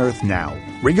Living on Earth Now.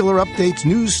 Regular updates,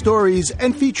 news stories,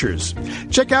 and features.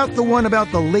 Check out the one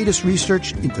about the latest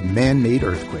research into man-made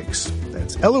earthquakes.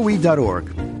 That's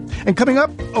LOE.org. And coming up,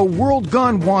 a world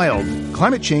gone wild,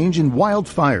 climate change and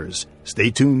wildfires. Stay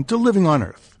tuned to Living on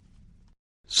Earth.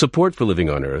 Support for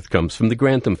Living on Earth comes from the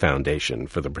Grantham Foundation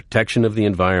for the Protection of the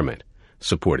Environment,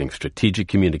 supporting strategic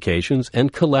communications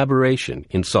and collaboration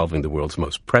in solving the world's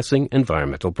most pressing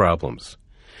environmental problems.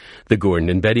 The Gordon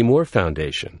and Betty Moore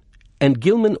Foundation, and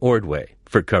Gilman Ordway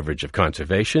for coverage of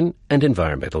conservation and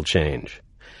environmental change.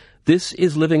 This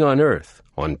is Living on Earth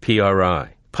on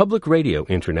PRI, Public Radio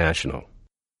International.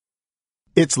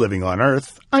 It's Living on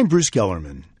Earth. I'm Bruce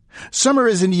Gellerman. Summer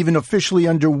isn't even officially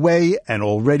underway, and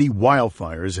already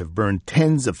wildfires have burned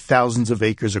tens of thousands of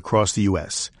acres across the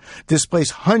U.S.,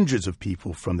 displaced hundreds of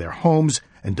people from their homes,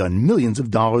 and done millions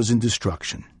of dollars in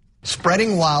destruction.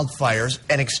 Spreading wildfires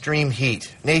and extreme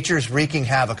heat. Nature's wreaking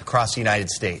havoc across the United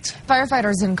States.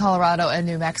 Firefighters in Colorado and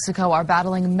New Mexico are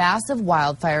battling massive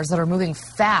wildfires that are moving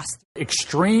fast.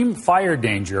 Extreme fire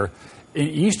danger in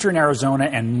eastern Arizona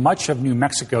and much of New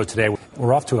Mexico today.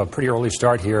 We're off to a pretty early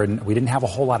start here, and we didn't have a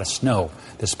whole lot of snow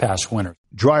this past winter.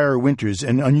 Drier winters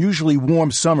and unusually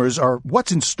warm summers are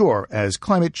what's in store as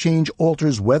climate change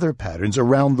alters weather patterns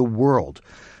around the world.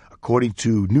 According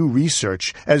to new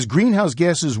research, as greenhouse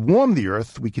gases warm the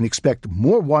Earth, we can expect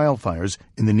more wildfires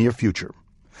in the near future.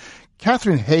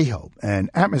 Katherine Hayhoe, an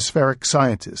atmospheric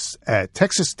scientist at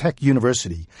Texas Tech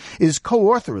University, is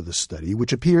co-author of the study,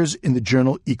 which appears in the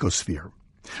journal Ecosphere.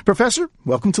 Professor,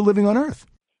 welcome to Living on Earth.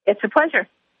 It's a pleasure.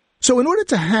 So in order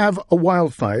to have a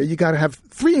wildfire, you got to have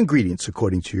 3 ingredients,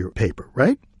 according to your paper,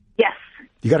 right? Yes.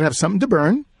 You got to have something to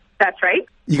burn. That's right.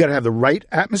 You got to have the right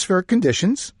atmospheric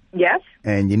conditions. Yes.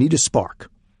 And you need a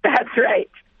spark. That's right.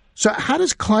 So how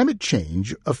does climate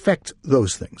change affect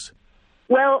those things?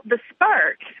 Well, the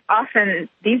spark often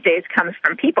these days comes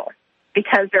from people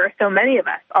because there are so many of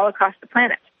us all across the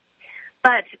planet.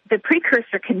 But the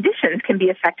precursor conditions can be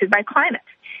affected by climate.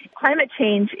 Climate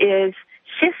change is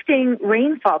shifting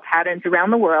rainfall patterns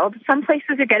around the world. Some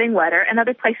places are getting wetter and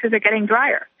other places are getting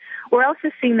drier. We're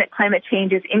also seeing that climate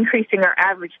change is increasing our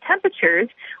average temperatures,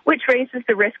 which raises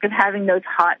the risk of having those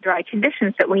hot, dry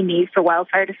conditions that we need for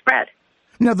wildfire to spread.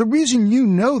 Now, the reason you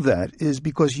know that is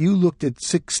because you looked at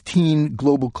 16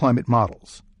 global climate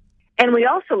models. And we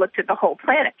also looked at the whole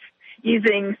planet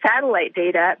using satellite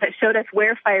data that showed us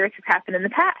where fires have happened in the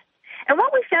past. And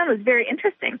what we found was very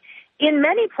interesting. In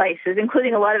many places,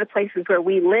 including a lot of the places where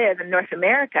we live in North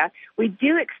America, we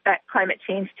do expect climate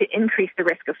change to increase the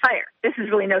risk of fire. This is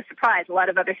really no surprise. A lot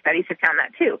of other studies have found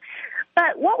that too.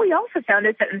 But what we also found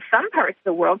is that in some parts of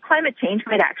the world, climate change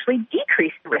might actually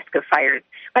decrease the risk of fires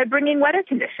by bringing wetter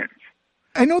conditions.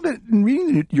 I know that in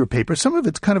reading your paper, some of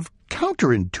it's kind of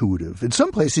counterintuitive. In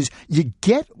some places, you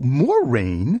get more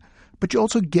rain, but you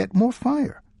also get more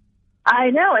fire.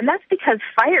 I know, and that's because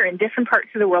fire in different parts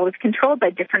of the world is controlled by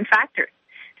different factors.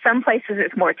 Some places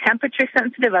it's more temperature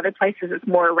sensitive, other places it's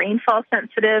more rainfall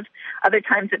sensitive, other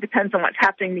times it depends on what's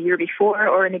happening the year before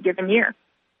or in a given year.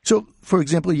 So, for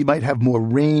example, you might have more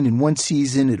rain in one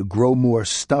season, it'll grow more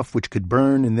stuff which could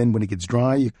burn, and then when it gets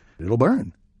dry, it'll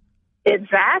burn.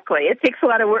 Exactly. It takes a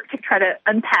lot of work to try to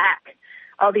unpack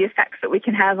all the effects that we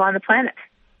can have on the planet.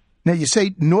 Now, you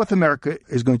say North America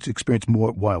is going to experience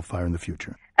more wildfire in the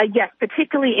future. Yes,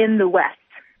 particularly in the West.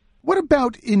 What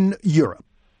about in Europe?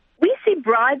 We see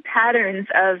broad patterns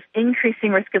of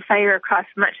increasing risk of fire across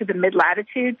much of the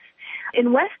mid-latitudes.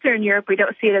 In Western Europe, we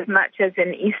don't see it as much as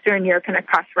in Eastern Europe and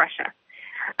across Russia.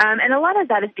 And a lot of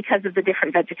that is because of the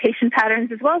different vegetation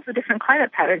patterns as well as the different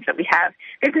climate patterns that we have.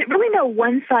 There's really no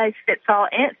one-size-fits-all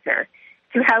answer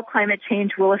to how climate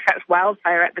change will affect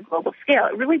wildfire at the global scale.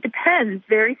 It really depends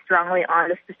very strongly on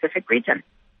the specific region.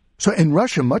 So in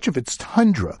Russia, much of it's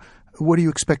tundra. What are you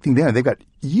expecting there? They've got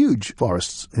huge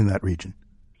forests in that region.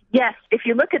 Yes, if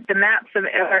you look at the maps of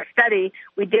our study,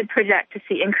 we did project to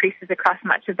see increases across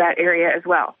much of that area as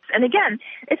well. And again,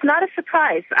 it's not a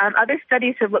surprise. Other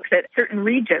studies have looked at certain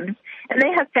regions, and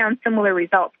they have found similar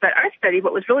results. But our study,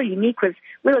 what was really unique was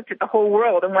we looked at the whole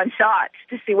world in one shot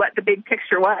to see what the big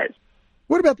picture was.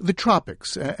 What about the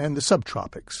tropics and the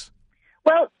subtropics?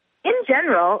 Well, in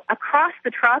general, across the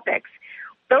tropics,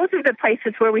 those are the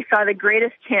places where we saw the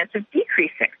greatest chance of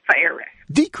decreasing fire risk.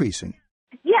 Decreasing?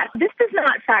 Yes, this does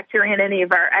not factor in any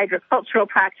of our agricultural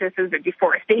practices or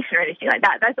deforestation or anything like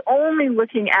that. That's only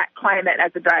looking at climate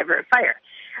as a driver of fire.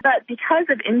 But because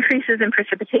of increases in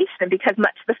precipitation and because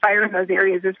much of the fire in those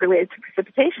areas is related to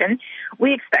precipitation,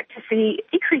 we expect to see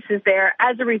decreases there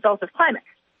as a result of climate.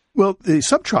 Well, the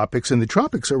subtropics and the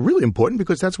tropics are really important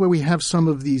because that's where we have some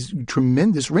of these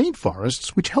tremendous rainforests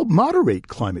which help moderate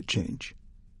climate change.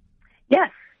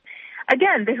 Yes.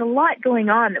 Again, there's a lot going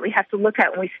on that we have to look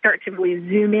at when we start to really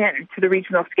zoom in to the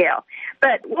regional scale.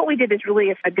 But what we did is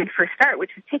really a good first start,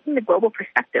 which is taking the global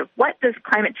perspective. What does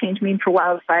climate change mean for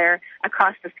wildfire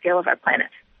across the scale of our planet?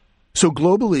 So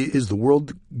globally, is the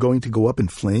world going to go up in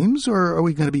flames, or are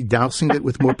we going to be dousing it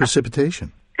with more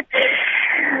precipitation?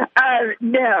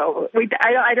 No,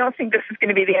 I don't think this is going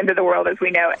to be the end of the world as we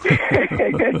know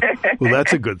it. Well,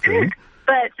 that's a good thing.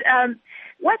 But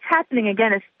what's happening,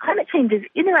 again, is climate change is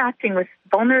interacting with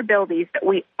vulnerabilities that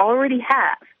we already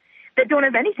have that don't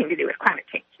have anything to do with climate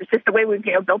change. It's just the way we've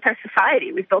built our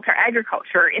society. We've built our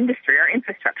agriculture, our industry, our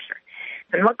infrastructure.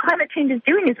 And what climate change is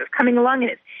doing is it's coming along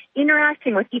and it's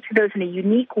interacting with each of those in a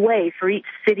unique way for each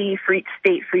city, for each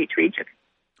state, for each region.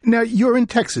 Now, you're in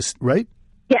Texas, right?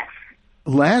 Yes.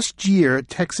 Last year,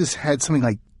 Texas had something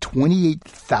like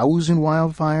 28,000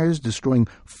 wildfires, destroying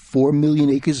 4 million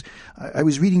acres. I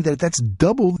was reading that that's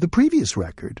double the previous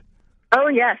record. Oh,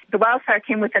 yes. The wildfire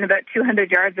came within about 200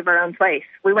 yards of our own place.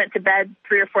 We went to bed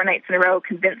 3 or 4 nights in a row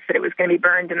convinced that it was going to be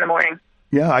burned in the morning.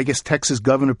 Yeah, I guess Texas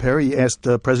Governor Perry asked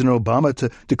President Obama to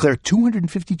declare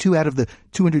 252 out of the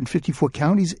 254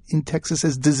 counties in Texas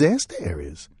as disaster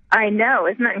areas. I know.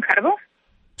 Isn't that incredible?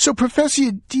 So,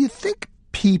 Professor, do you think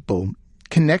people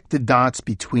connect the dots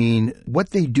between what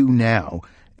they do now,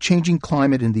 changing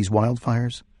climate, and these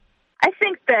wildfires? I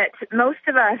think that most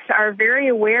of us are very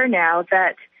aware now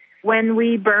that when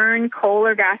we burn coal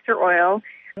or gas or oil,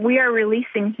 we are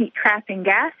releasing heat-trapping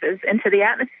gases into the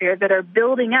atmosphere that are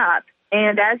building up,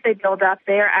 and as they build up,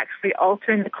 they are actually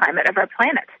altering the climate of our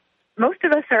planet. Most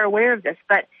of us are aware of this,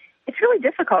 but it's really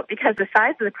difficult because the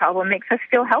size of the problem makes us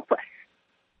feel helpless.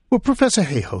 Well, Professor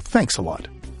Hayhoe, thanks a lot.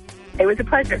 It was a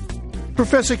pleasure.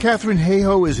 Professor Katharine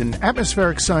Hayhoe is an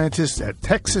atmospheric scientist at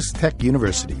Texas Tech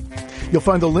University. You'll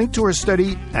find a link to her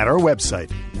study at our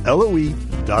website,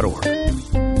 loe.org.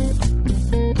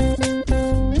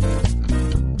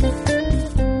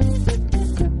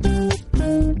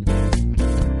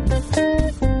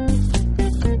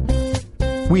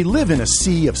 We live in a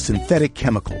sea of synthetic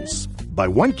chemicals. By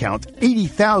one count,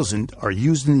 80,000 are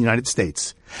used in the United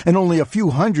States, and only a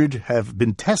few hundred have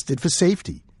been tested for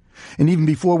safety. And even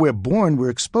before we're born, we're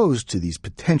exposed to these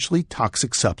potentially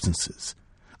toxic substances.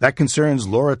 That concerns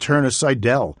Laura Turner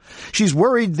Seidel. She's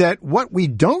worried that what we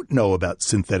don't know about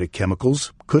synthetic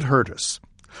chemicals could hurt us.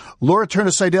 Laura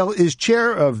Turner Seidel is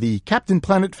chair of the Captain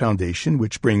Planet Foundation,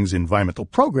 which brings environmental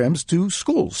programs to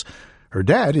schools. Her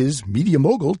dad is media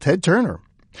mogul Ted Turner.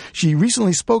 She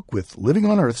recently spoke with Living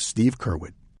on Earth's Steve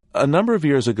Curwood. A number of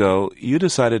years ago, you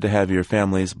decided to have your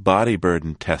family's body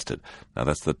burden tested. Now,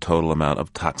 that's the total amount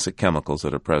of toxic chemicals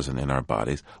that are present in our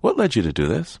bodies. What led you to do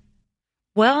this?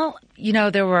 Well,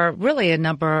 there were really a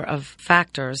number of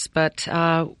factors, but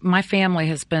my family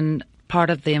has been part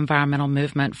of the environmental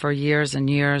movement for years and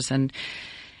years, and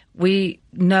we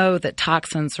know that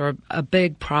toxins are a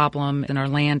big problem in our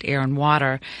land, air, and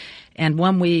water. And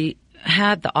when we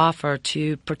had the offer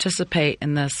to participate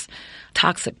in this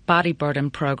toxic body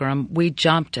burden program, we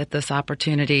jumped at this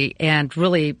opportunity. And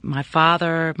really, my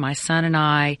father, my son, and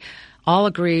I all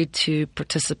agreed to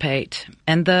participate.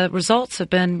 And the results have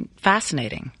been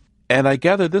fascinating. And I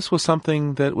gather this was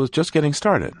something that was just getting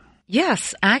started.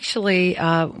 Yes, actually,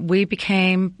 we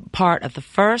became part of the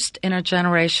first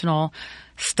intergenerational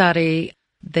study.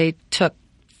 They took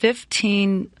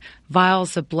 15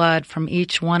 vials of blood from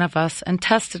each one of us and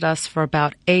tested us for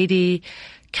about 80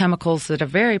 chemicals that are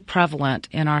very prevalent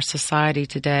in our society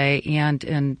today and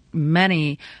in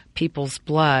many people's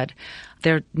blood.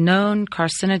 They're known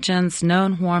carcinogens,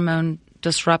 known hormone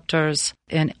disruptors,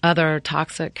 and other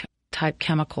toxic type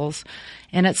chemicals.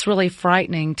 And it's really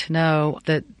frightening to know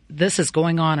that this is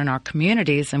going on in our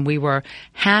communities, and we were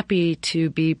happy to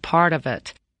be part of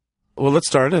it. Well, let's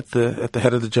start at the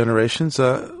head of the generations.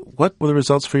 What were the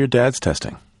results for your dad's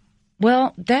testing?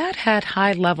 Well, Dad had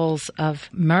high levels of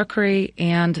mercury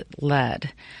and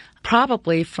lead,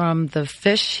 probably from the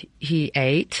fish he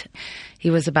ate.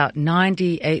 He was about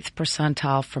 98th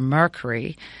percentile for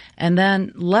mercury. And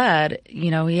then lead, he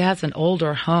has an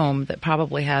older home that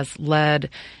probably has lead,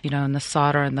 in the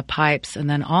solder and the pipes. And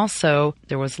then also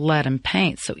there was lead in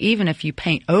paint. So even if you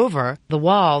paint over the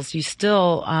walls, you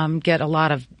still get a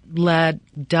lot of lead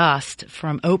dust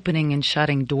from opening and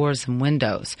shutting doors and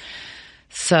windows.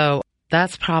 So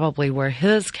that's probably where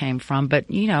his came from. But,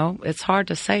 it's hard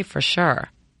to say for sure.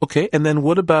 Okay, and then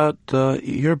what about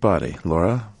your body,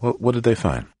 Laura? What did they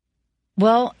find?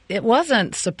 Well, it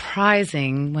wasn't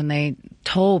surprising when they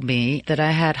told me that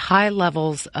I had high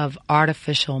levels of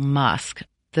artificial musk.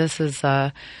 This is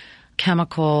a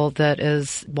chemical that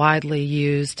is widely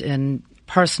used in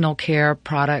personal care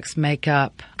products,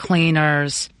 makeup,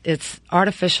 cleaners. It's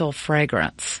artificial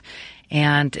fragrance,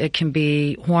 and it can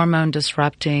be hormone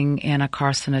disrupting and a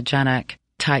carcinogenic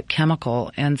type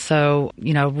chemical. And so,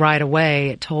 right away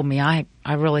it told me I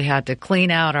really had to clean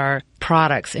out our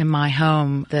products in my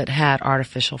home that had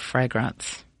artificial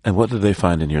fragrance. And what did they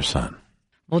find in your son?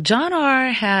 Well, John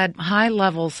R. had high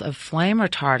levels of flame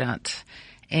retardant,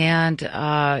 and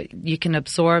you can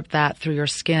absorb that through your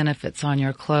skin if it's on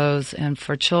your clothes. And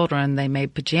for children, they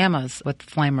made pajamas with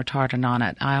flame retardant on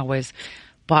it. I always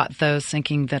bought those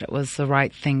thinking that it was the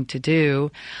right thing to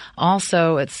do.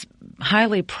 Also, it's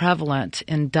highly prevalent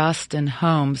in dust in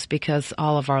homes because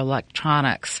all of our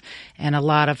electronics and a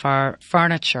lot of our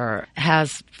furniture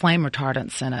has flame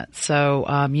retardants in it.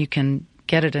 So you can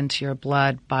get it into your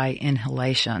blood by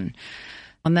inhalation.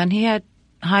 And then he had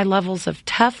high levels of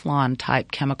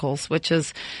Teflon-type chemicals, which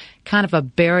is kind of a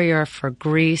barrier for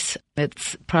grease.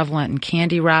 It's prevalent in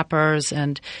candy wrappers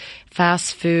and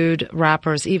fast food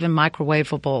wrappers, even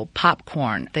microwavable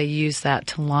popcorn. They use that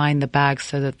to line the bag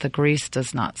so that the grease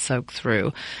does not soak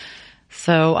through.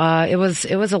 So it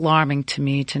was alarming to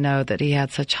me to know that he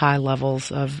had such high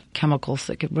levels of chemicals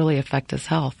that could really affect his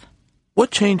health.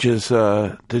 What changes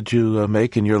did you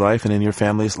make in your life and in your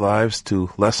family's lives to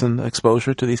lessen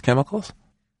exposure to these chemicals?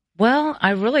 Well,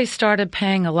 I really started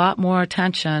paying a lot more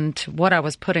attention to what I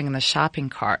was putting in the shopping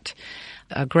cart.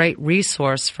 A great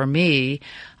resource for me,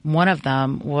 one of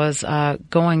them was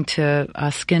going to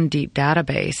a Skin Deep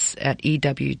database at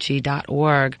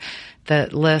ewg.org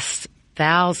that lists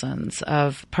thousands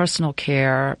of personal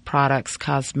care products,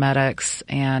 cosmetics,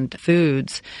 and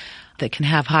foods that can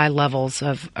have high levels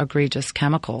of egregious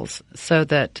chemicals so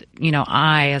that,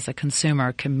 I as a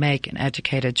consumer can make an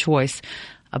educated choice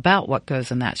about what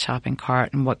goes in that shopping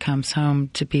cart and what comes home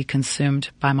to be consumed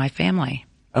by my family.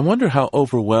 I wonder how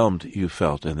overwhelmed you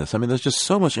felt in this. I mean, there's just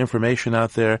so much information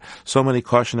out there, so many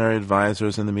cautionary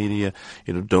advisors in the media.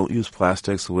 Don't use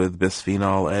plastics with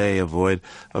bisphenol A, avoid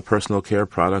personal care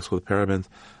products with parabens.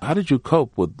 How did you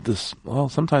cope with this? Well,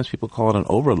 sometimes people call it an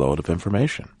overload of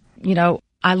information.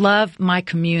 I love my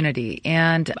community,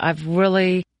 and I've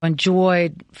really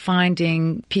enjoyed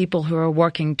finding people who are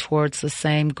working towards the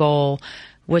same goal,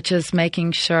 which is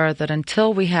making sure that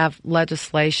until we have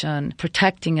legislation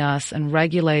protecting us and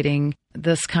regulating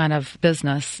this kind of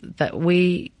business, that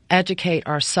we educate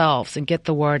ourselves and get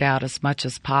the word out as much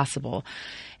as possible.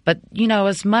 But,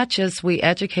 as much as we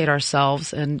educate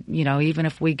ourselves and, even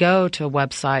if we go to a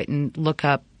website and look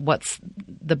up what's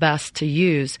the best to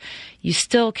use, you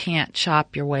still can't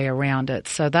shop your way around it.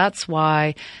 So that's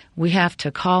why we have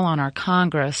to call on our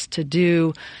Congress to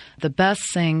do the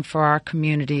best thing for our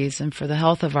communities and for the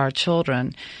health of our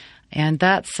children. And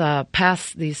that's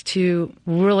passed these two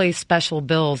really special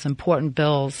bills, important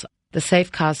bills, the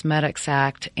Safe Cosmetics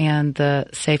Act and the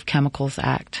Safe Chemicals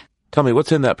Act. Tell me,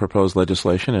 what's in that proposed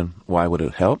legislation and why would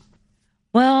it help?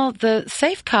 Well, the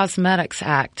Safe Cosmetics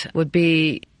Act would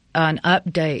be an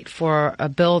update for a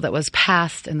bill that was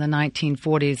passed in the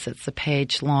 1940s. It's a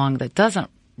page long that doesn't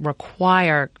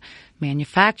require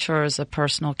manufacturers of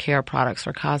personal care products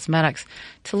or cosmetics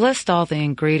to list all the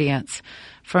ingredients.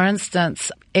 For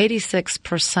instance,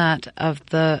 86% of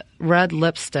the red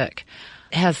lipstick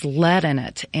has lead in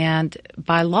it, and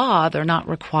by law, they're not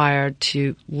required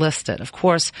to list it. Of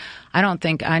course, I don't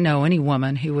think I know any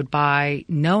woman who would buy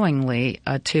knowingly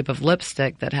a tube of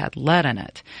lipstick that had lead in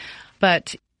it.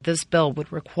 But this bill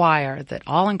would require that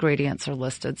all ingredients are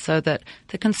listed so that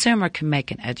the consumer can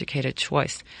make an educated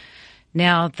choice.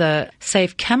 Now, the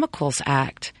Safe Chemicals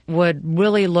Act would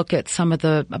really look at some of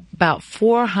the about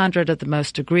 400 of the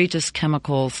most egregious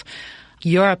chemicals.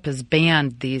 Europe has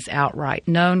banned these outright,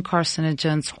 known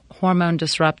carcinogens, hormone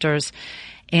disruptors,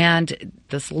 and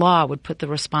this law would put the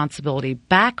responsibility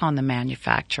back on the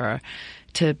manufacturer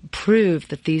to prove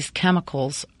that these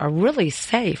chemicals are really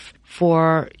safe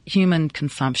for human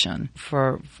consumption,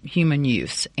 for human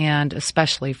use, and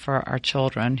especially for our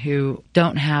children who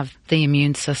don't have the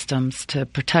immune systems to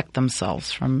protect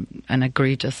themselves from an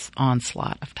egregious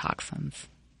onslaught of toxins.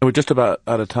 We're just about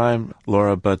out of time,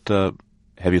 Laura, but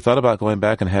have you thought about going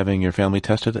back and having your family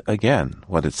tested again?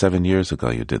 It's 7 years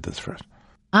ago you did this first.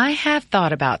 I have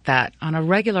thought about that on a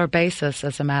regular basis,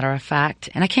 as a matter of fact,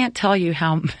 and I can't tell you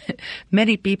how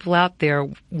many people out there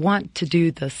want to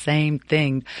do the same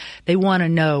thing. They want to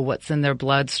know what's in their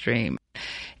bloodstream.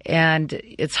 And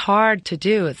it's hard to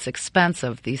do. It's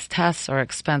expensive. These tests are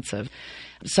expensive.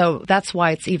 So that's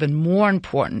why it's even more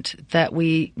important that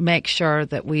we make sure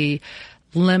that we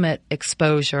limit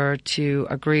exposure to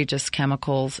egregious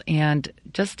chemicals and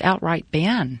just outright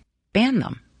ban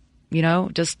them.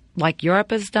 Just like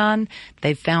Europe has done,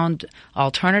 they've found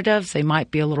alternatives. They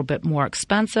might be a little bit more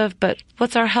expensive, but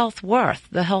what's our health worth?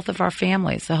 The health of our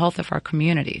families, the health of our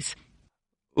communities.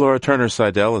 Laura Turner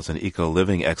Seidel is an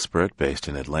eco-living expert based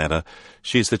in Atlanta.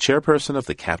 She's the chairperson of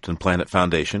the Captain Planet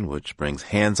Foundation, which brings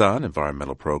hands-on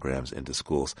environmental programs into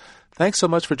schools. Thanks so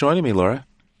much for joining me, Laura.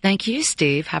 Thank you,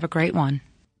 Steve. Have a great one.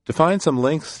 To find some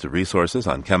links to resources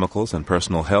on chemicals and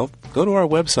personal health, go to our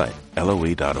website,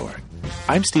 LOE.org.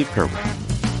 I'm Steve Kerwin.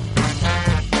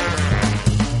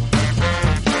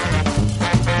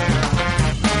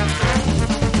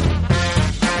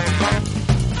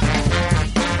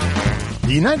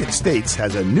 The United States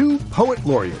has a new poet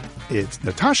laureate. It's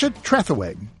Natasha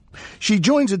Trethewey. She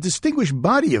joins a distinguished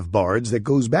body of bards that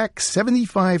goes back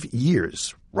 75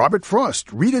 years. Robert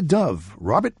Frost, Rita Dove,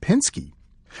 Robert Pinsky.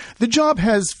 The job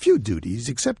has few duties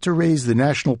except to raise the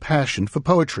national passion for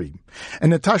poetry.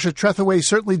 And Natasha Trethewey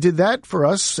certainly did that for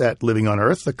us at Living on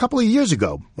Earth a couple of years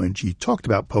ago when she talked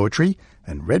about poetry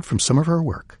and read from some of her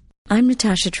work. I'm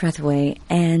Natasha Trethewey,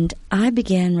 and I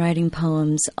began writing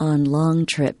poems on long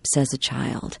trips as a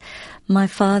child. My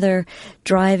father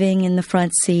driving in the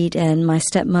front seat and my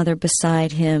stepmother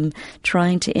beside him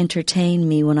trying to entertain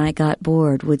me when I got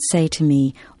bored would say to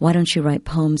me, "Why don't you write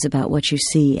poems about what you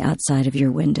see outside of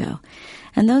your window?"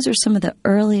 And those are some of the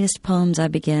earliest poems I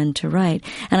began to write.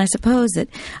 And I suppose that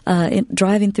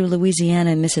driving through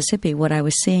Louisiana and Mississippi, what I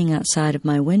was seeing outside of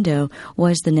my window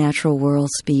was the natural world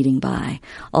speeding by.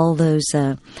 All those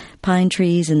pine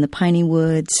trees in the piney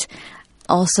woods,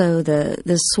 also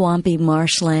the swampy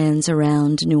marshlands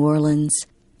around New Orleans.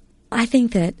 I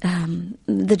think that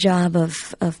the job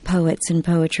of poets and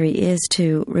poetry is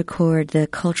to record the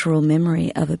cultural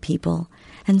memory of a people.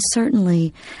 And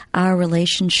certainly our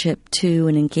relationship to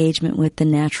and engagement with the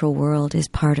natural world is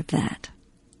part of that.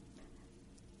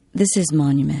 This is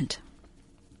Monument.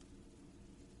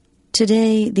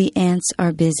 Today the ants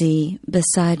are busy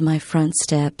beside my front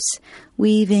steps,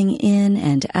 weaving in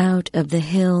and out of the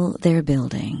hill they're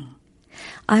building.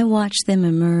 I watch them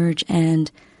emerge and,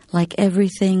 like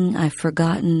everything I've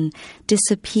forgotten,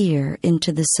 disappear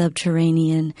into the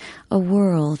subterranean, a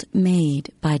world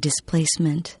made by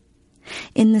displacement.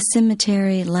 In the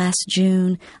cemetery last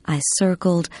June, I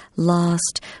circled,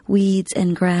 lost, weeds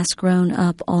and grass grown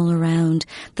up all around,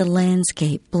 the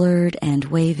landscape blurred and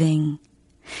waving.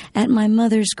 At my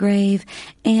mother's grave,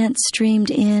 ants streamed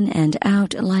in and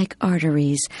out like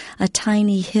arteries, a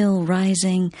tiny hill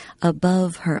rising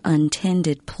above her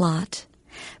untended plot.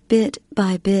 Bit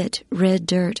by bit, red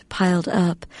dirt piled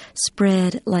up,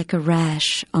 spread like a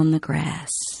rash on the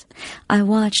grass. I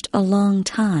watched a long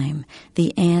time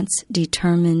the ants'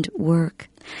 determined work,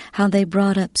 how they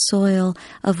brought up soil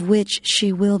of which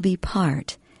she will be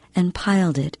part, and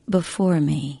piled it before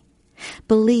me.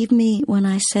 Believe me when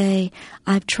I say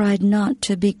I've tried not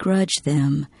to begrudge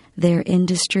them their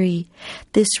industry,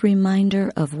 this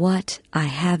reminder of what I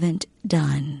haven't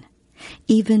done.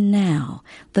 Even now,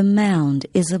 the mound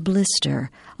is a blister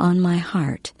on my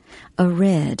heart, a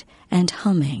red and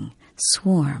humming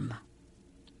swarm.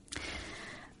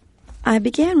 I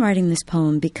began writing this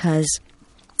poem because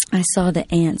I saw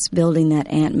the ants building that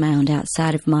ant mound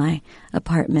outside of my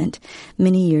apartment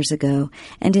many years ago,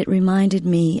 and it reminded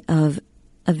me of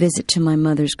a visit to my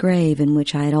mother's grave in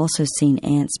which I had also seen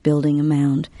ants building a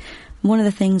mound. One of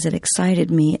the things that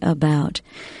excited me about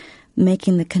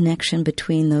making the connection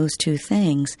between those two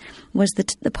things was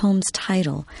the poem's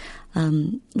title.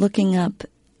 Looking up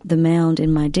the mound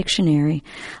in my dictionary,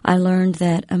 I learned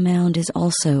that a mound is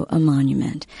also a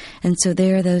monument. And so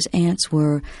there those ants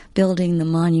were building the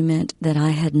monument that I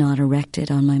had not erected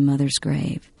on my mother's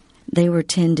grave. They were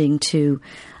tending to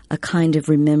a kind of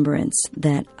remembrance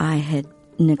that I had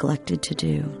neglected to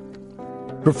do.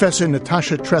 Professor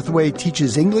Natasha Trethewey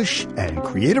teaches English and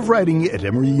creative writing at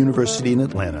Emory University in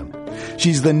Atlanta.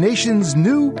 She's the nation's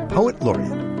new poet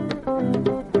laureate.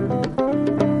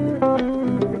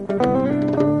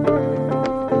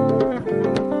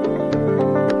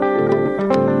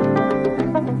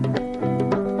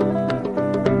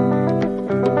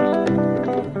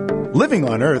 Living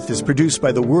on Earth is produced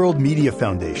by the World Media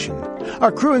Foundation.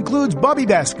 Our crew includes Bobby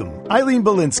Bascom, Eileen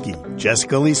Belinsky,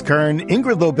 Jessica Lees-Kern,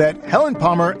 Ingrid Lobet, Helen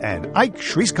Palmer, and Ike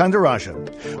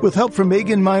Sriskandarajah, with help from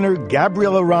Megan Miner,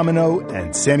 Gabriella Romano,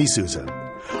 and Sammy Souza.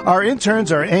 Our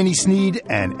interns are Annie Sneed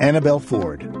and Annabelle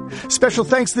Ford. Special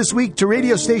thanks this week to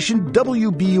radio station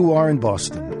WBUR in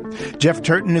Boston. Jeff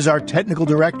Turton is our technical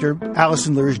director.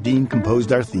 Allison Lurge-Dean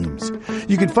composed our themes.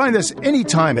 You can find us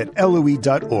anytime at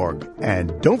LOE.org.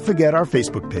 And don't forget our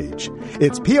Facebook page.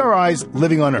 It's PRI's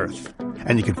Living on Earth.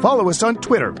 And you can follow us on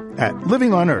Twitter at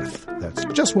Living on Earth. That's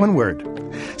just one word.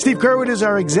 Steve Kerwood is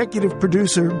our executive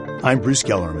producer. I'm Bruce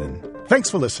Gellerman. Thanks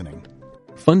for listening.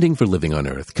 Funding for Living on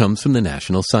Earth comes from the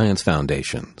National Science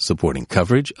Foundation, supporting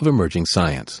coverage of emerging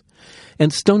science.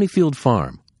 And Stonyfield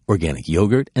Farm, organic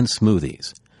yogurt and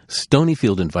smoothies.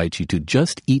 Stonyfield invites you to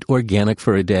just eat organic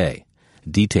for a day.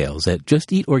 Details at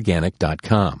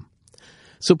justeatorganic.com.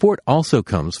 Support also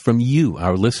comes from you,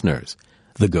 our listeners,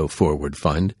 the Go Forward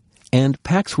Fund, and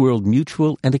Pax World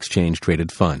Mutual and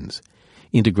Exchange-Traded Funds,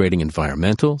 integrating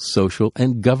environmental, social,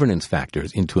 and governance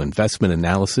factors into investment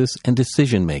analysis and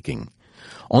decision-making.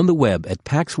 On the web at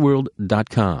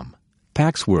paxworld.com.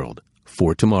 Pax World,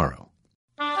 for tomorrow.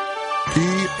 PRI,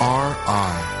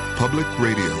 Public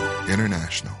Radio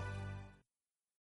International.